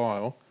the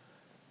file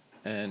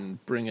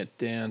and bring it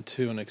down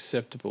to an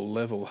acceptable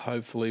level,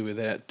 hopefully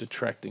without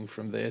detracting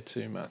from there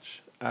too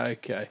much.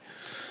 Okay,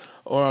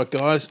 all right,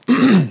 guys,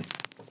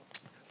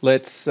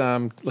 let's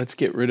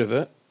get rid of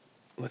it.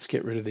 Let's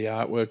get rid of the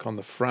artwork on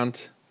the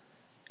front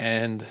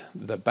and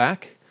the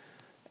back,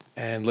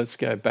 and let's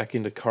go back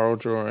into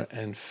CorelDRAW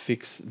and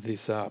fix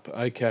this up.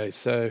 Okay,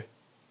 so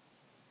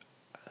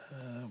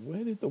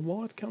where did the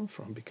white come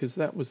from? Because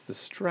that was the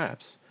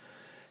straps.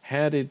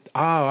 How did,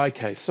 oh,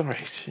 okay, sorry,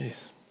 jeez,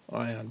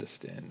 I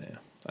understand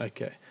now.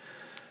 Okay,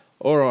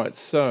 all right,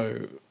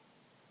 so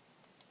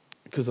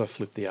because I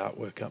flipped the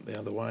artwork up the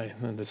other way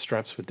and the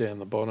straps were down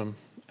the bottom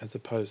as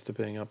opposed to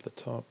being up the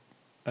top.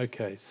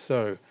 Okay,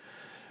 so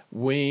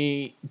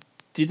we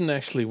didn't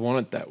actually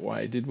want it that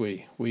way, did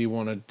we? We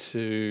wanted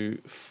to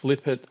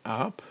flip it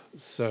up,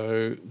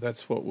 so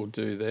that's what we'll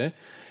do there.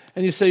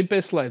 And you see,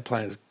 best laid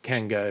plans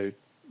can go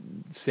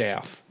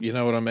south, you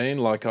know what I mean?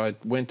 Like, I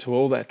went to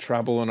all that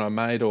trouble and I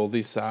made all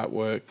this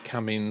artwork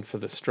come in for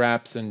the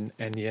straps, and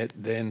yet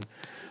then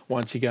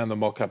once you go in the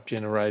mock-up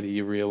generator,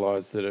 you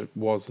realize that it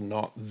was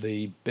not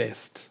the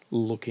best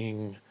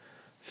looking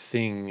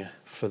thing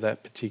for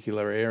that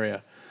particular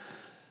area.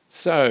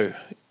 So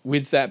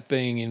with that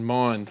being in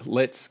mind,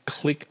 let's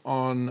click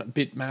on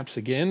bitmaps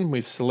again.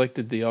 We've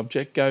selected the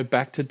object, go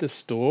back to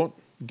distort,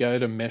 go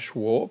to mesh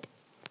warp,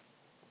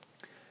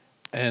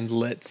 and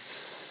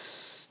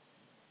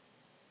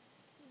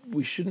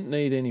we shouldn't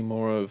need any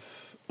more of,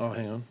 oh,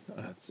 hang on,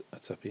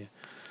 it's up here.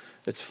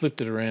 It's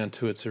flipped it around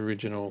to its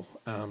original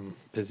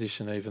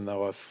position, even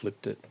though I've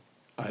flipped it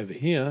over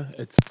here,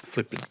 it's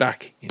flipped it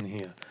back in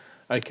here.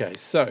 Okay,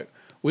 so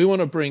we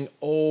want to bring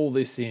all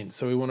this in.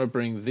 So we want to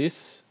bring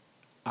this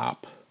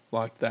up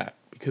like that,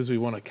 because we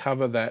want to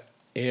cover that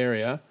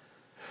area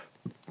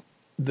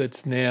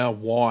that's now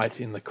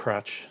white in the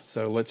crutch.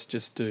 So let's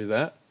just do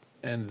that.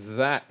 And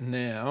that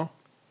now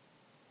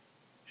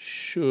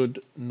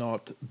should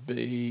not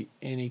be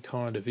any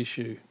kind of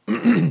issue.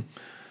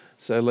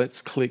 So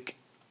let's click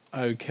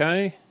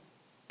OK,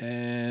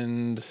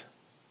 and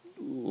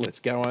let's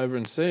go over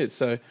and see it.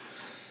 So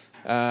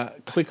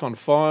click on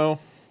File,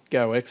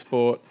 go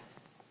Export,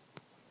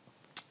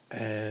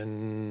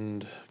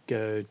 and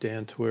go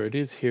down to where it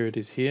is. Here it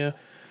is here.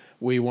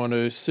 we want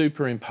to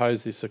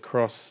superimpose this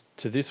across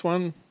to this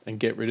one and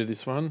get rid of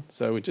this one.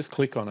 So we just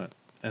click on it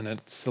and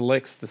it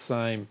selects the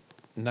same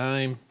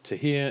name to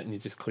here, and you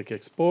just click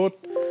export.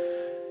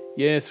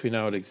 Yes, we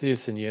know it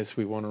exists, and yes,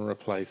 we want to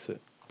replace it.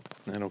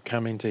 And it'll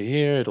come into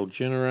here, it'll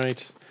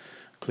generate,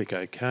 click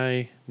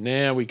OK.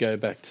 Now we go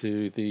back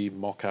to the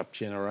mock-up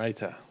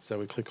generator. So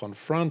we click on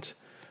front,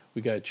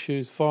 we go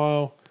choose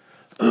file,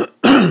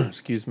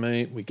 excuse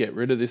me, we get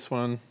rid of this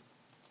one,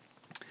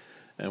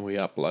 and we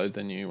upload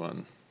the new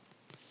one,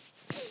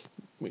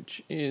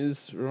 which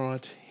is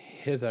right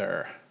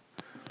Heather.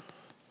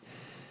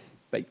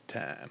 Bake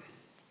time.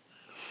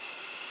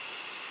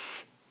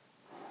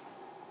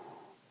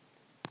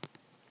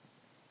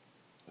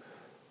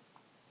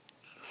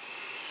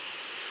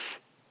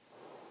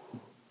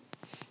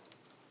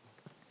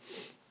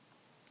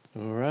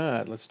 All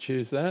right, let's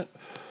choose that.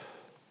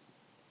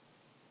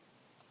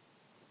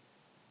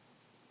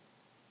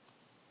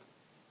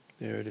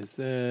 There it is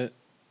there.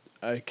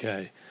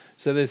 Okay,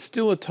 so there's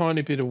still a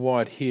tiny bit of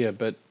white here,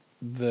 but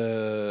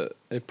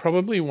it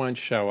probably won't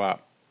show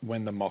up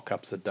when the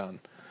mock-ups are done.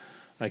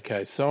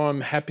 Okay, so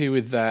I'm happy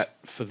with that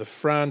for the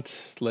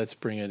front. Let's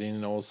bring it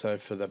in also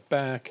for the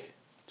back.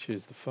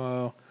 Choose the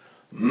file,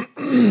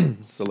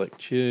 select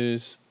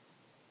choose.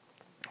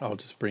 I'll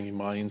just bring in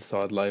my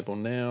inside label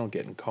now,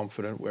 getting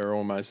confident we're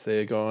almost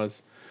there,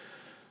 guys.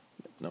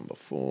 Number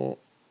 4.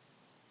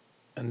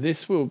 And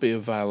this will be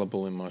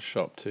available in my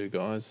shop too,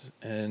 guys.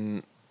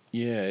 And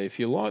yeah, if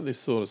you like this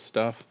sort of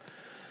stuff,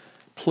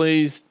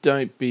 please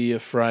don't be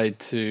afraid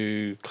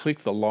to click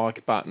the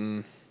like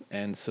button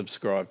and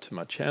subscribe to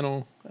my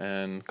channel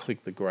and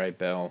click the grey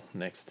bell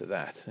next to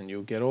that, and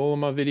you'll get all of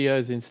my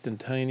videos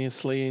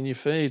instantaneously in your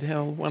feed.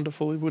 How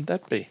wonderful would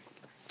that be?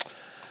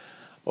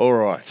 All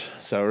right,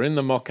 so we're in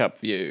the mock-up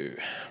view,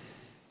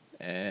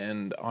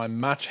 and I'm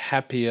much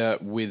happier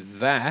with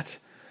that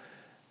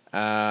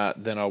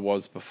than I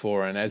was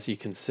before. And as you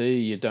can see,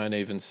 you don't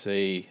even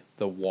see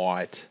the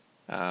white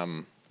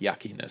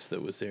yuckiness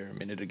that was there a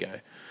minute ago.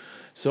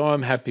 So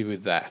I'm happy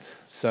with that.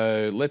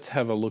 So let's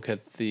have a look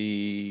at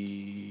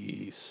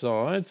the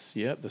sides.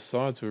 Yep, the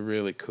sides were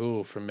really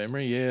cool from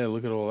memory. Yeah,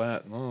 look at all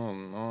that. Oh,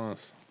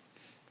 nice.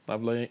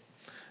 Lovely.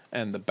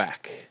 And the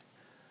back.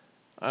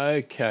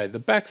 Okay, the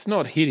back's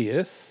not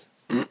hideous.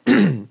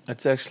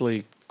 It's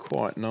actually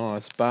quite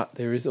nice, but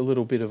there is a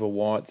little bit of a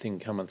white thing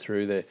coming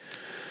through there,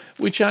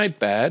 which ain't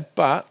bad.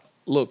 But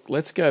look,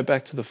 let's go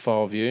back to the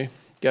file view,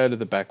 go to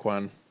the back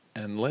one,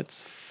 and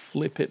let's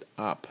flip it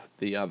up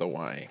the other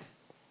way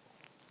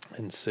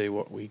and see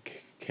what we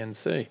can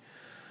see.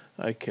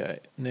 Okay,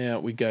 now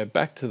we go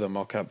back to the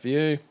mock-up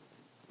view.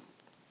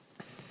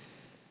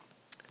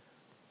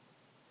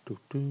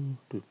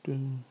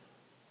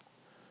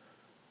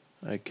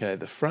 Okay,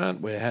 the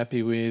front we're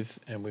happy with,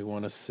 and we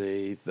want to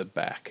see the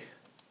back.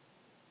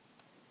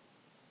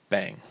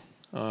 Bang.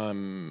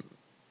 I'm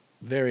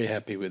very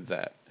happy with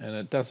that, and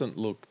it doesn't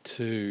look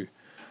too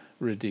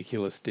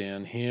ridiculous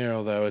down here,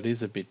 although it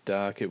is a bit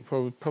dark. It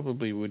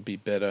probably would be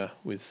better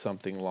with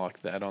something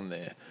like that on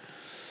there.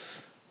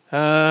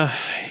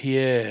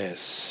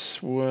 Yes,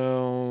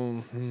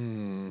 well,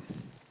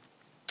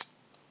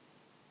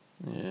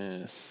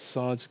 yes,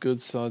 side's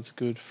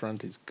good,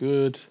 front is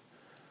good,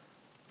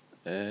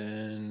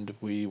 and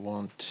we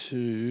want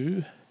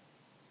to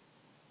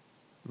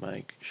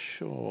make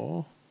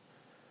sure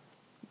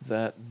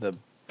that the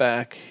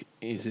back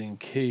is in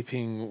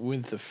keeping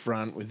with the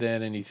front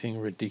without anything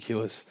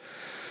ridiculous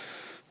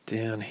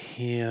down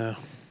here.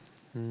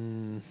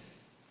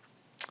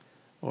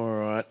 All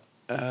right.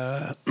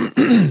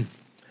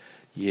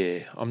 Yeah,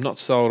 I'm not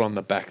sold on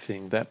the back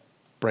thing. That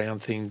brown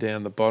thing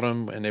down the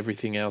bottom and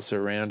everything else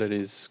around it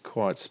is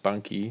quite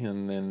spunky,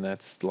 and then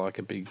that's like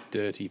a big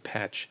dirty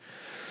patch.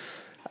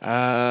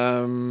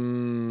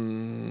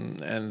 And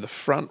the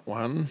front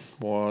one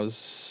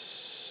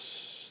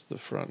was the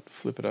front.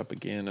 Flip it up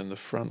again, and the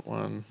front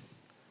one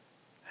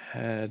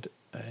had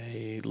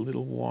a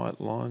little white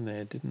line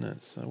there, didn't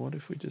it? So what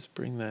if we just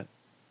bring that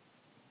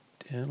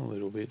down a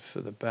little bit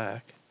for the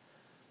back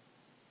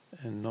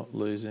and not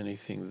lose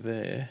anything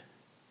there,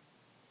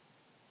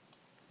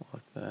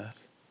 like that.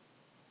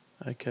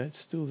 Okay, it's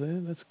still there.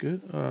 That's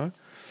good. All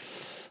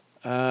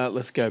right.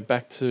 Let's go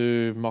back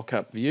to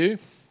mock-up view.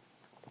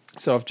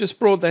 So I've just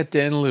brought that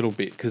down a little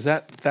bit because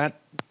that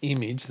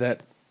image,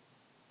 that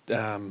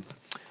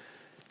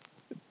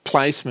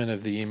placement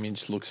of the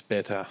image looks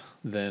better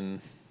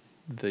than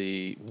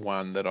the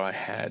one that I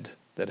had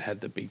that had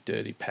the big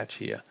dirty patch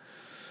here.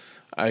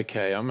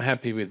 Okay, I'm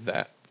happy with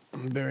that.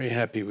 I'm very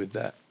happy with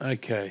that.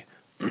 Okay.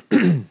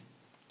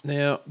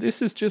 Now,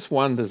 this is just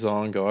one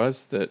design,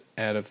 guys, that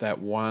out of that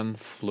one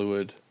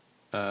fluid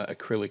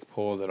acrylic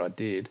pour that I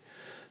did.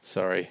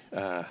 Sorry,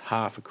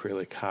 half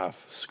acrylic,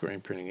 half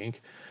screen printing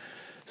ink.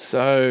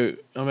 So,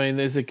 I mean,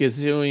 there's a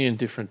gazillion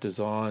different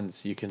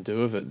designs you can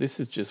do of it. This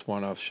is just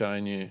one I've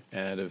shown you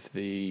out of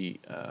the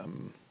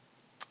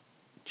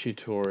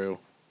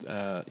tutorial.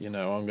 You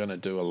know, I'm going to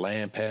do a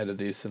lamp out of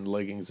this and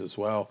leggings as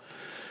well.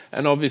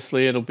 And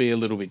obviously it'll be a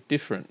little bit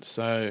different.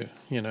 So,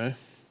 you know,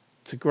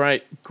 It's a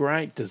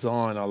great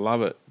design. I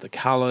love it. The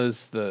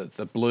colours,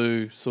 the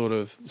blue sort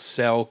of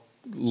cell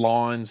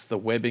lines, the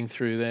webbing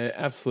through there,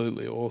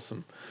 absolutely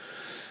awesome.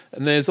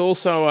 And there's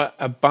also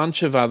a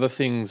bunch of other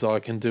things I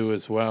can do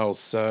as well.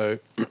 So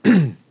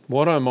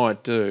what I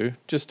might do,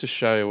 just to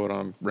show you what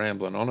I'm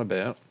rambling on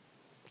about,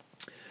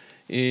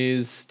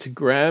 is to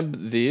grab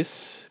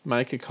this,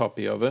 make a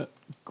copy of it,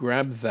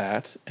 grab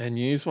that, and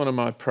use one of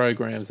my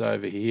programs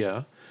over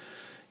here.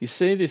 You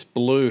see this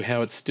blue,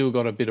 how it's still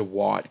got a bit of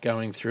white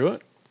going through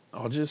it?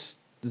 I'll just,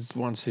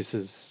 once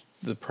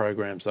the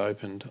program's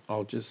opened,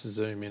 I'll just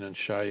zoom in and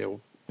show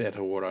you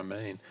better what I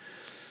mean.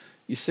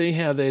 You see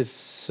how there's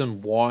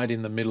some white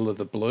in the middle of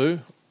the blue?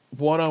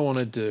 What I want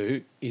to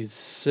do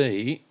is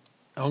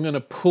I'm going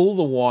to pull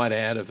the white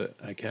out of it,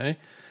 okay,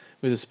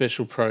 with a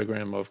special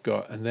program I've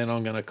got. And then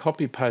I'm going to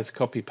copy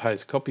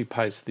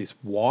paste this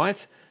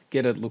white,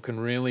 get it looking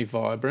really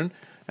vibrant.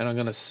 And I'm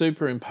going to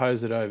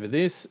superimpose it over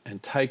this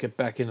and take it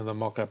back into the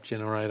mock-up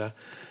generator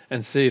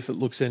and see if it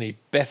looks any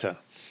better.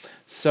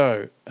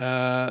 So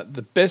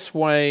the best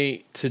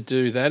way to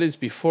do that is,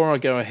 before I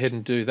go ahead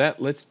and do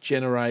that, let's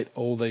generate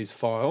all these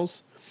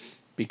files,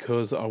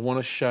 because I want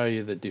to show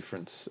you the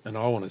difference and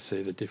I want to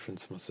see the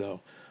difference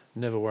myself.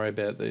 Never worry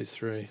about these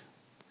three.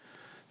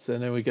 So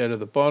now we go to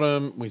the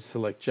bottom, we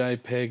select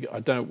JPEG. I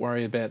don't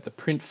worry about the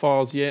print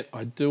files yet.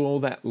 I do all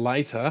that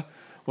later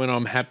when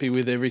I'm happy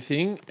with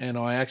everything, and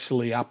I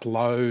actually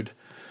upload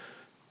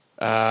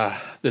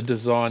the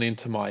design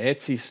into my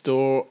Etsy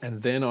store,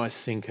 and then I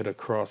sync it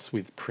across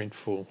with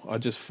Printful. I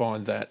just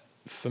find that,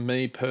 for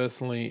me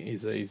personally,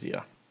 is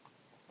easier.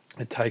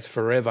 It takes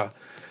forever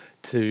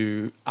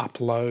to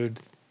upload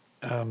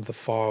the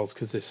files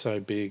because they're so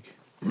big.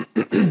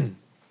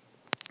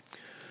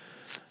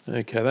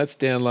 Okay, that's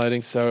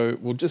downloading, so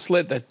we'll just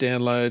let that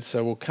download.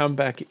 So we'll come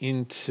back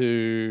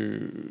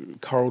into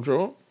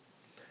CorelDRAW,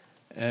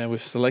 and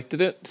we've selected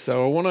it.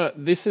 So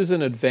this is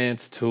an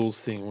advanced tools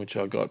thing which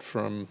I got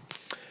from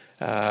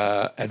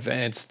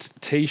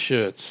Advanced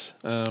T-shirts.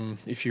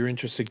 If you're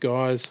interested,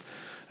 guys,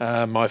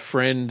 my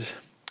friend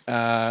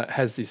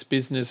has this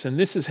business, and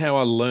this is how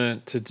I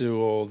learnt to do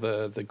all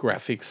the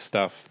graphics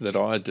stuff that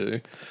I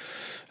do.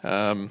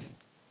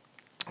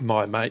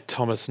 My mate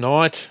Thomas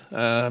Knight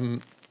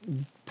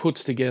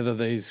puts together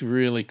these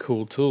really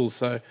cool tools.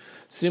 So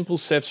Simple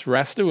Steps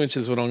Raster, which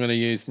is what I'm going to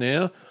use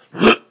now,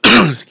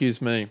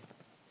 excuse me,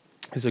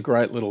 is a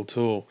great little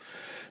tool,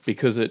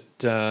 because it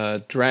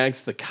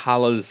drags the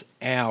colors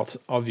out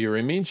of your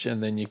image,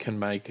 and then you can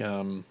make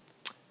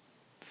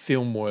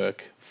film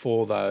work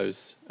for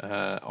those,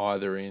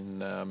 either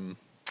in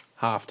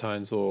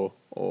halftones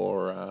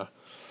or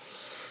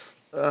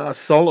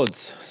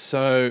solids.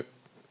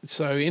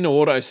 So in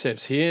auto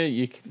steps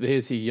here,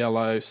 there's your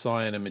yellow,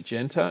 cyan and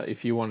magenta.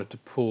 If you wanted to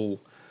pull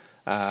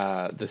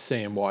the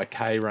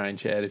CMYK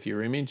range out of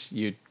your image,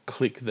 you'd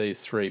click these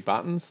three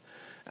buttons.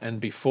 And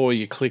before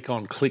you click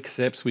on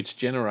ClickSeps, which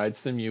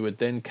generates them, you would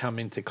then come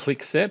into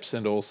ClickSeps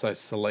and also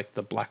select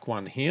the black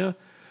one here.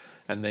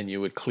 And then you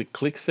would click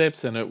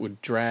ClickSeps and it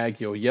would drag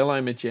your yellow,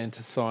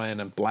 magenta, cyan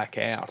and black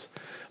out.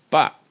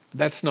 But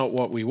that's not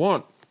what we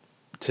want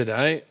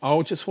today.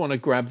 I'll just want to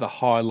grab the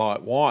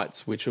highlight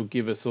whites, which will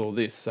give us all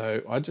this.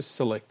 So I just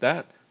select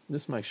that.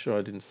 Just make sure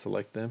I didn't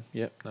select them.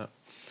 Yep, no.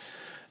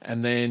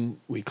 And then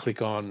we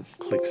click on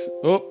clicks.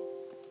 Oh,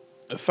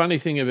 a funny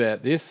thing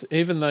about this,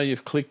 even though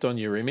you've clicked on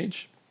your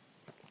image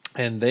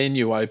and then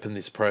you open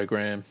this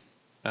program,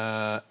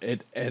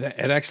 it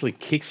actually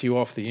kicks you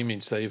off the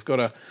image. So you've got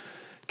to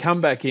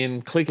come back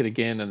in, click it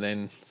again, and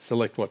then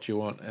select what you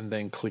want, and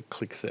then click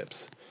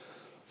ClickSeps.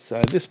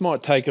 So this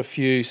might take a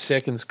few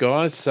seconds,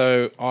 guys,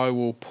 so I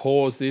will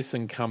pause this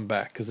and come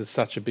back because it's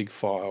such a big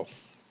file.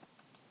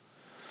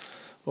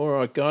 All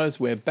right, guys,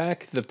 we're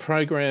back. The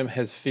program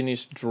has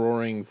finished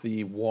drawing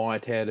the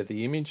white out of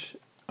the image.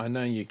 I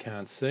know you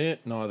can't see it,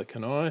 neither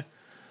can I,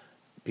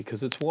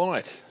 because it's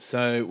white.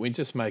 So we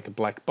just make a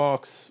black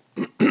box.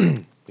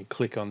 We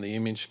click on the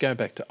image, go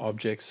back to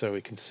objects so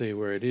we can see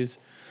where it is.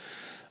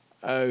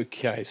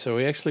 Okay, so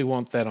we actually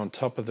want that on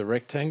top of the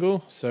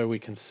rectangle so we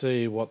can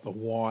see what the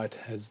white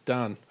has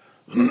done.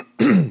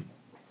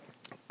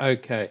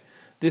 Okay,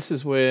 this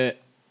is where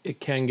it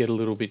can get a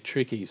little bit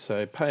tricky,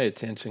 so pay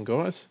attention,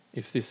 guys,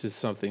 if this is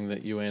something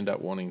that you end up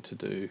wanting to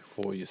do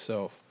for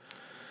yourself.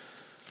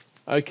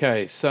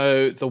 Okay,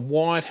 so the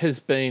white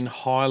has been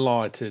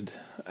highlighted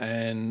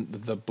and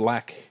the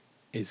black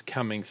is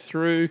coming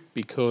through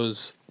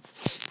because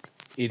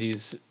it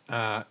is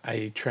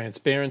a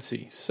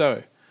transparency.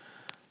 So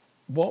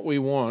what we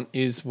want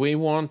is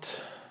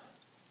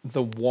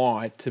the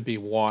white to be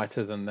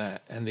whiter than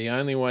that, and the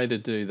only way to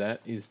do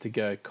that is to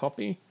go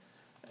copy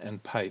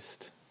and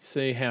paste.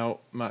 See how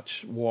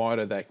much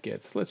wider that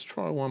gets. Let's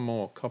try one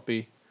more.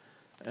 Copy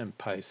and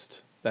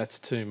paste. That's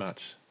too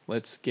much.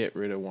 Let's get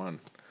rid of one.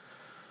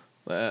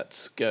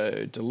 Let's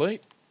go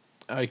delete.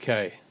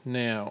 Okay,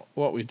 now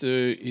what we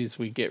do is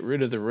we get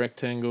rid of the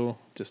rectangle.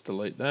 Just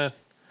delete that.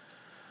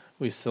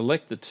 We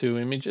select the two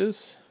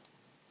images.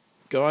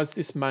 guys,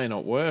 this may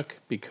not work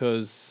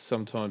because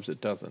sometimes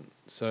it doesn't.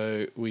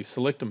 So we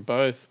select them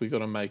both. We've got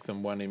to make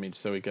them one image.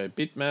 So we go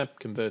bitmap,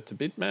 convert to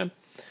bitmap,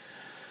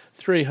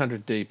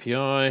 300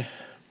 dpi.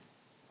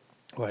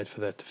 Wait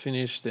for that to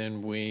finish.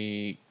 Then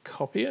we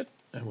copy it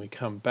and we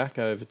come back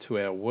over to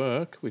our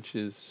work, which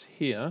is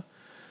here,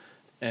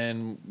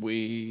 and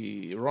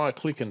we right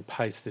click and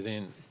paste it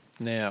in.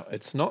 Now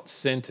it's not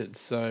centered,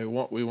 so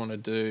what we want to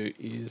do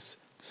is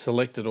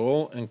select it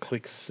all and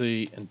click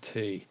C and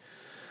T,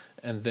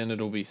 and then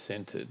it'll be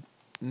centered.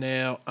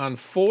 Now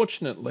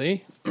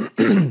unfortunately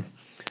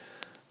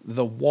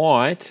the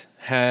white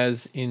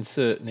has in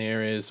certain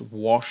areas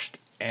washed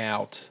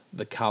out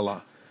the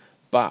color,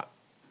 but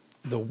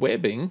the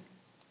webbing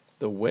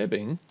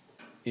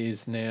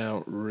is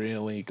now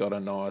really got a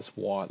nice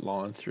white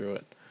line through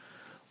it.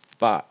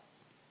 But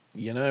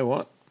you know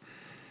what?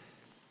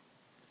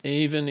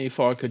 Even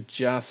if I could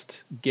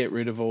just get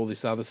rid of all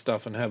this other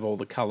stuff and have all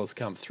the colors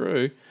come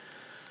through,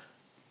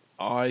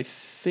 I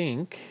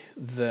think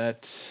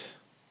that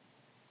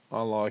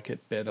I like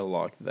it better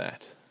like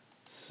that.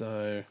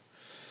 So,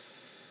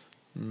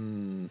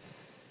 yeah,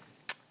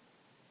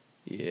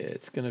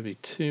 it's going to be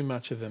too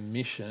much of a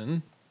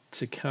mission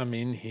to come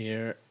in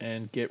here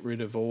and get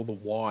rid of all the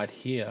white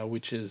here,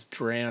 which is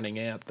drowning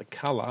out the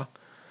color,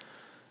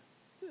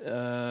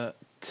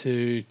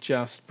 to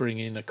just bring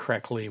in a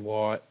crackly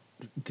white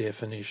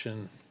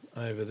definition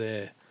over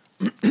there.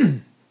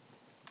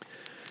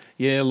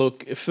 Yeah,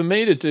 look, for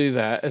me to do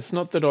that, it's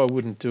not that I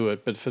wouldn't do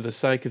it, but for the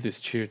sake of this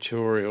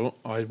tutorial,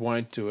 I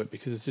won't do it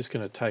because it's just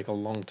going to take a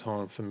long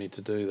time for me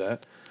to do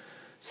that.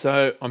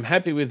 So I'm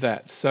happy with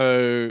that.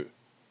 So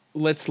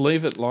let's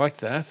leave it like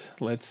that.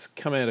 Let's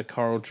come out of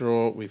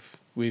CorelDRAW. We've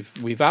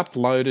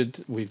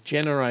uploaded, we've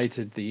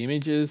generated the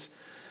images.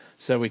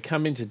 So we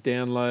come into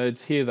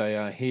downloads. Here they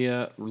are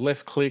here.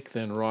 Left click,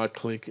 then right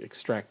click,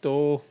 extract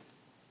all.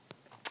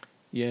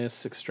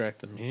 Yes, extract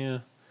them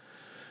here.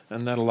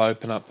 And that'll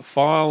open up the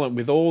file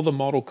with all the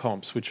model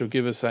comps, which will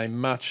give us a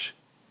much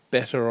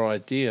better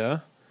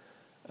idea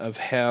of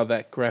how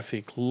that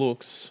graphic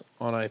looks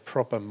on a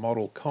proper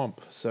model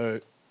comp. So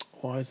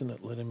why isn't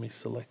it letting me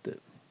select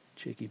it?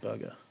 Cheeky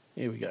bugger.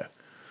 Here we go.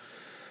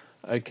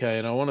 Okay,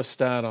 and I want to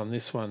start on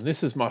this one.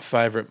 This is my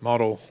favorite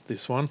model,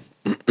 this one.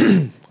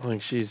 I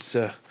think she's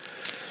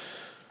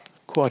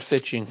quite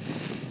fetching.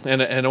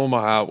 And all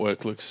my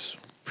artwork looks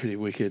pretty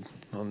wicked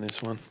on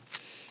this one.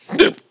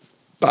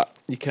 But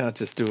you can't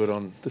just do it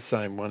on the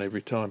same one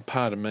every time.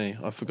 Pardon me.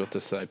 I forgot to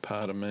say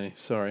pardon me.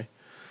 Sorry.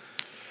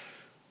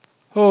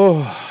 Oh,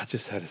 I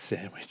just had a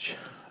sandwich.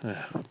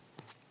 Yeah.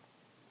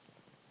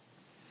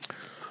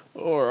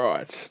 All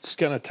right. It's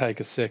going to take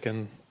a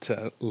second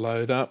to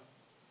load up.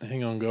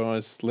 Hang on,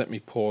 guys. Let me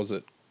pause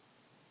it.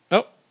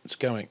 Oh, it's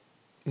going.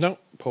 No,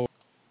 pause.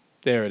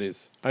 There it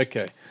is.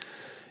 Okay.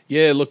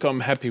 Yeah, look, I'm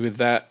happy with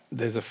that.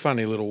 There's a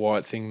funny little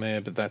white thing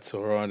there, but that's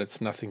all right. It's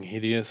nothing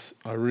hideous.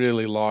 I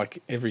really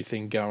like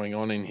everything going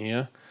on in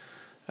here.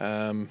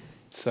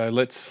 So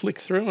let's flick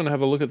through and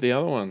have a look at the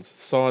other ones.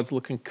 Sides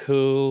looking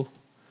cool.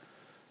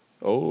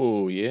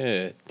 Oh,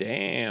 yeah.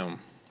 Damn.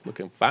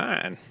 Looking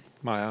fine.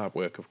 My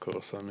artwork, of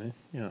course, I mean.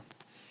 Yeah.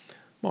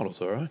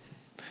 Model's all right.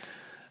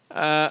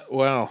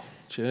 Well,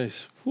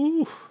 jeez.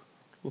 Woo.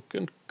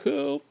 Looking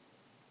cool.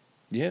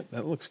 Yeah,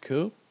 that looks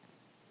cool.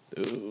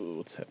 Ooh,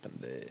 what's happened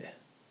there?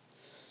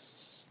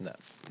 Snap.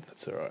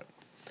 That's all right.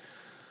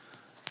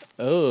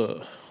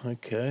 Oh,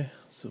 okay.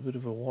 It's a bit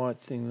of a white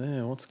thing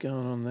there. What's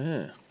going on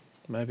there?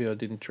 Maybe I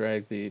didn't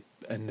drag but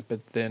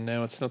then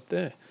now it's not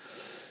there.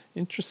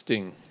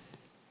 Interesting.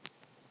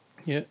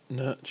 Yeah,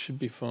 no, it should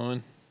be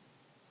fine.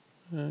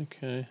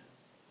 Okay.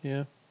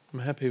 Yeah,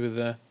 I'm happy with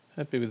that.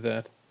 Happy with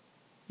that.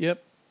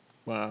 Yep.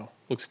 Wow,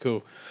 looks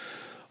cool.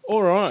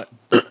 All right.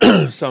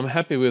 So I'm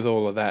happy with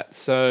all of that.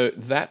 So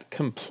that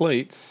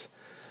completes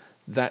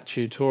that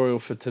tutorial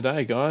for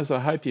today, guys. I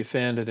hope you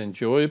found it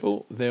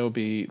enjoyable. There will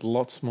be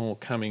lots more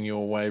coming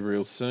your way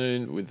real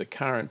soon. With the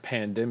current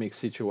pandemic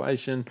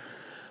situation,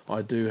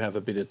 I do have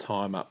a bit of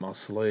time up my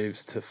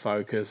sleeves to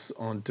focus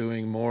on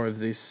doing more of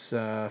this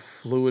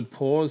fluid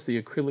pours,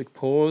 the acrylic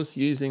pours,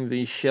 using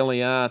the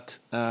Sheleeart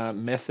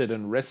method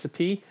and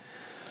recipe.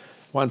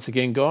 Once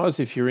again, guys,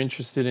 if you're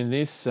interested in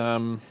this,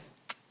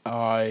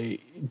 I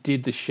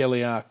did the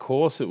Sheleeart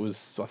course. It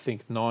was, I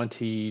think,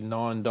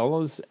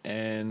 $99,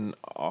 and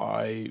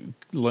I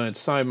learned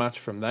so much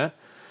from that.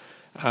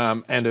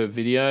 And her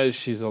videos.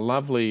 She's a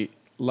lovely,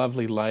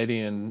 lovely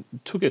lady, and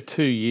took her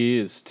 2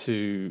 years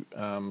to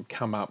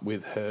come up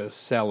with her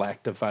cell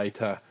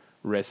activator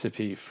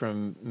recipe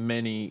from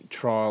many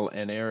trial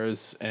and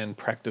errors and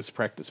practice.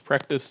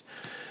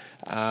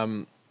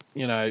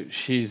 You know,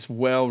 she's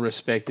well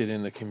respected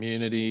in the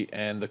community,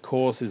 and the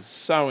course is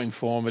so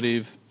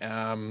informative,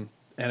 and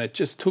it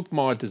just took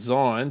my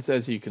designs,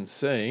 as you can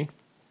see,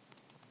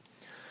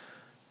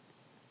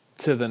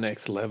 to the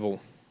next level.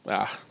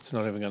 It's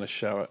not even going to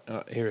show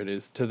it. Here it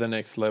is, to the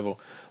next level.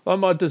 Well,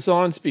 my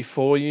designs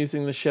before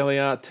using the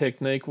Sheleeart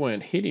technique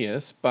weren't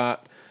hideous,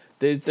 but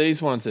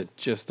These ones are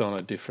just on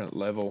a different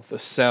level. The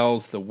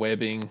cells, the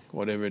webbing,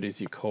 whatever it is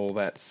you call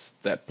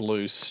that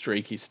blue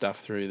streaky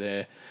stuff through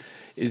there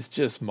is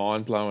just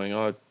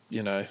mind-blowing.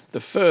 The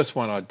first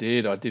one I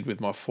did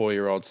with my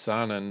 4-year-old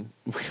son, and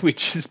we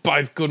just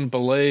both couldn't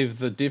believe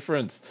the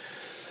difference.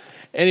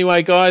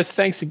 Anyway, guys,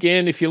 thanks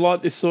again. If you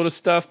like this sort of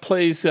stuff,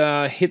 please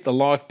hit the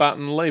like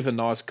button, leave a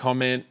nice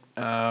comment,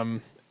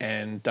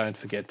 and don't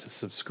forget to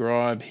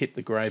subscribe. Hit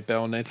the grey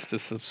bell next to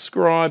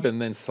subscribe, and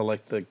then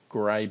select the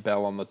grey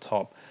bell on the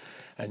top,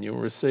 and you'll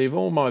receive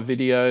all my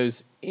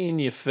videos in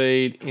your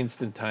feed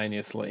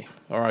instantaneously.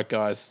 All right,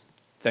 guys.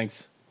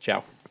 Thanks.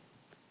 Ciao.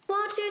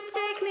 Won't you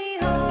take me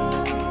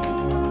home?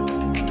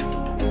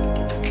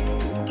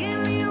 Give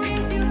me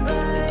with your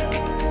vibe.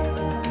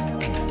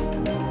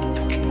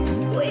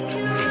 We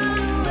can run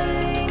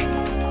away.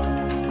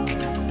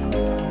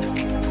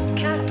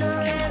 Castle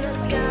in the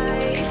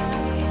sky.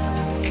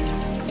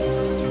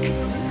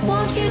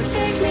 Won't you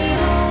take me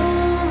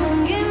home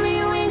and give me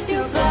wings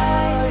to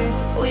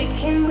fly? We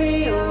can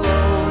be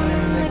alone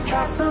in the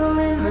castle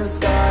in the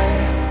sky.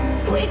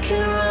 We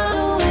can run away.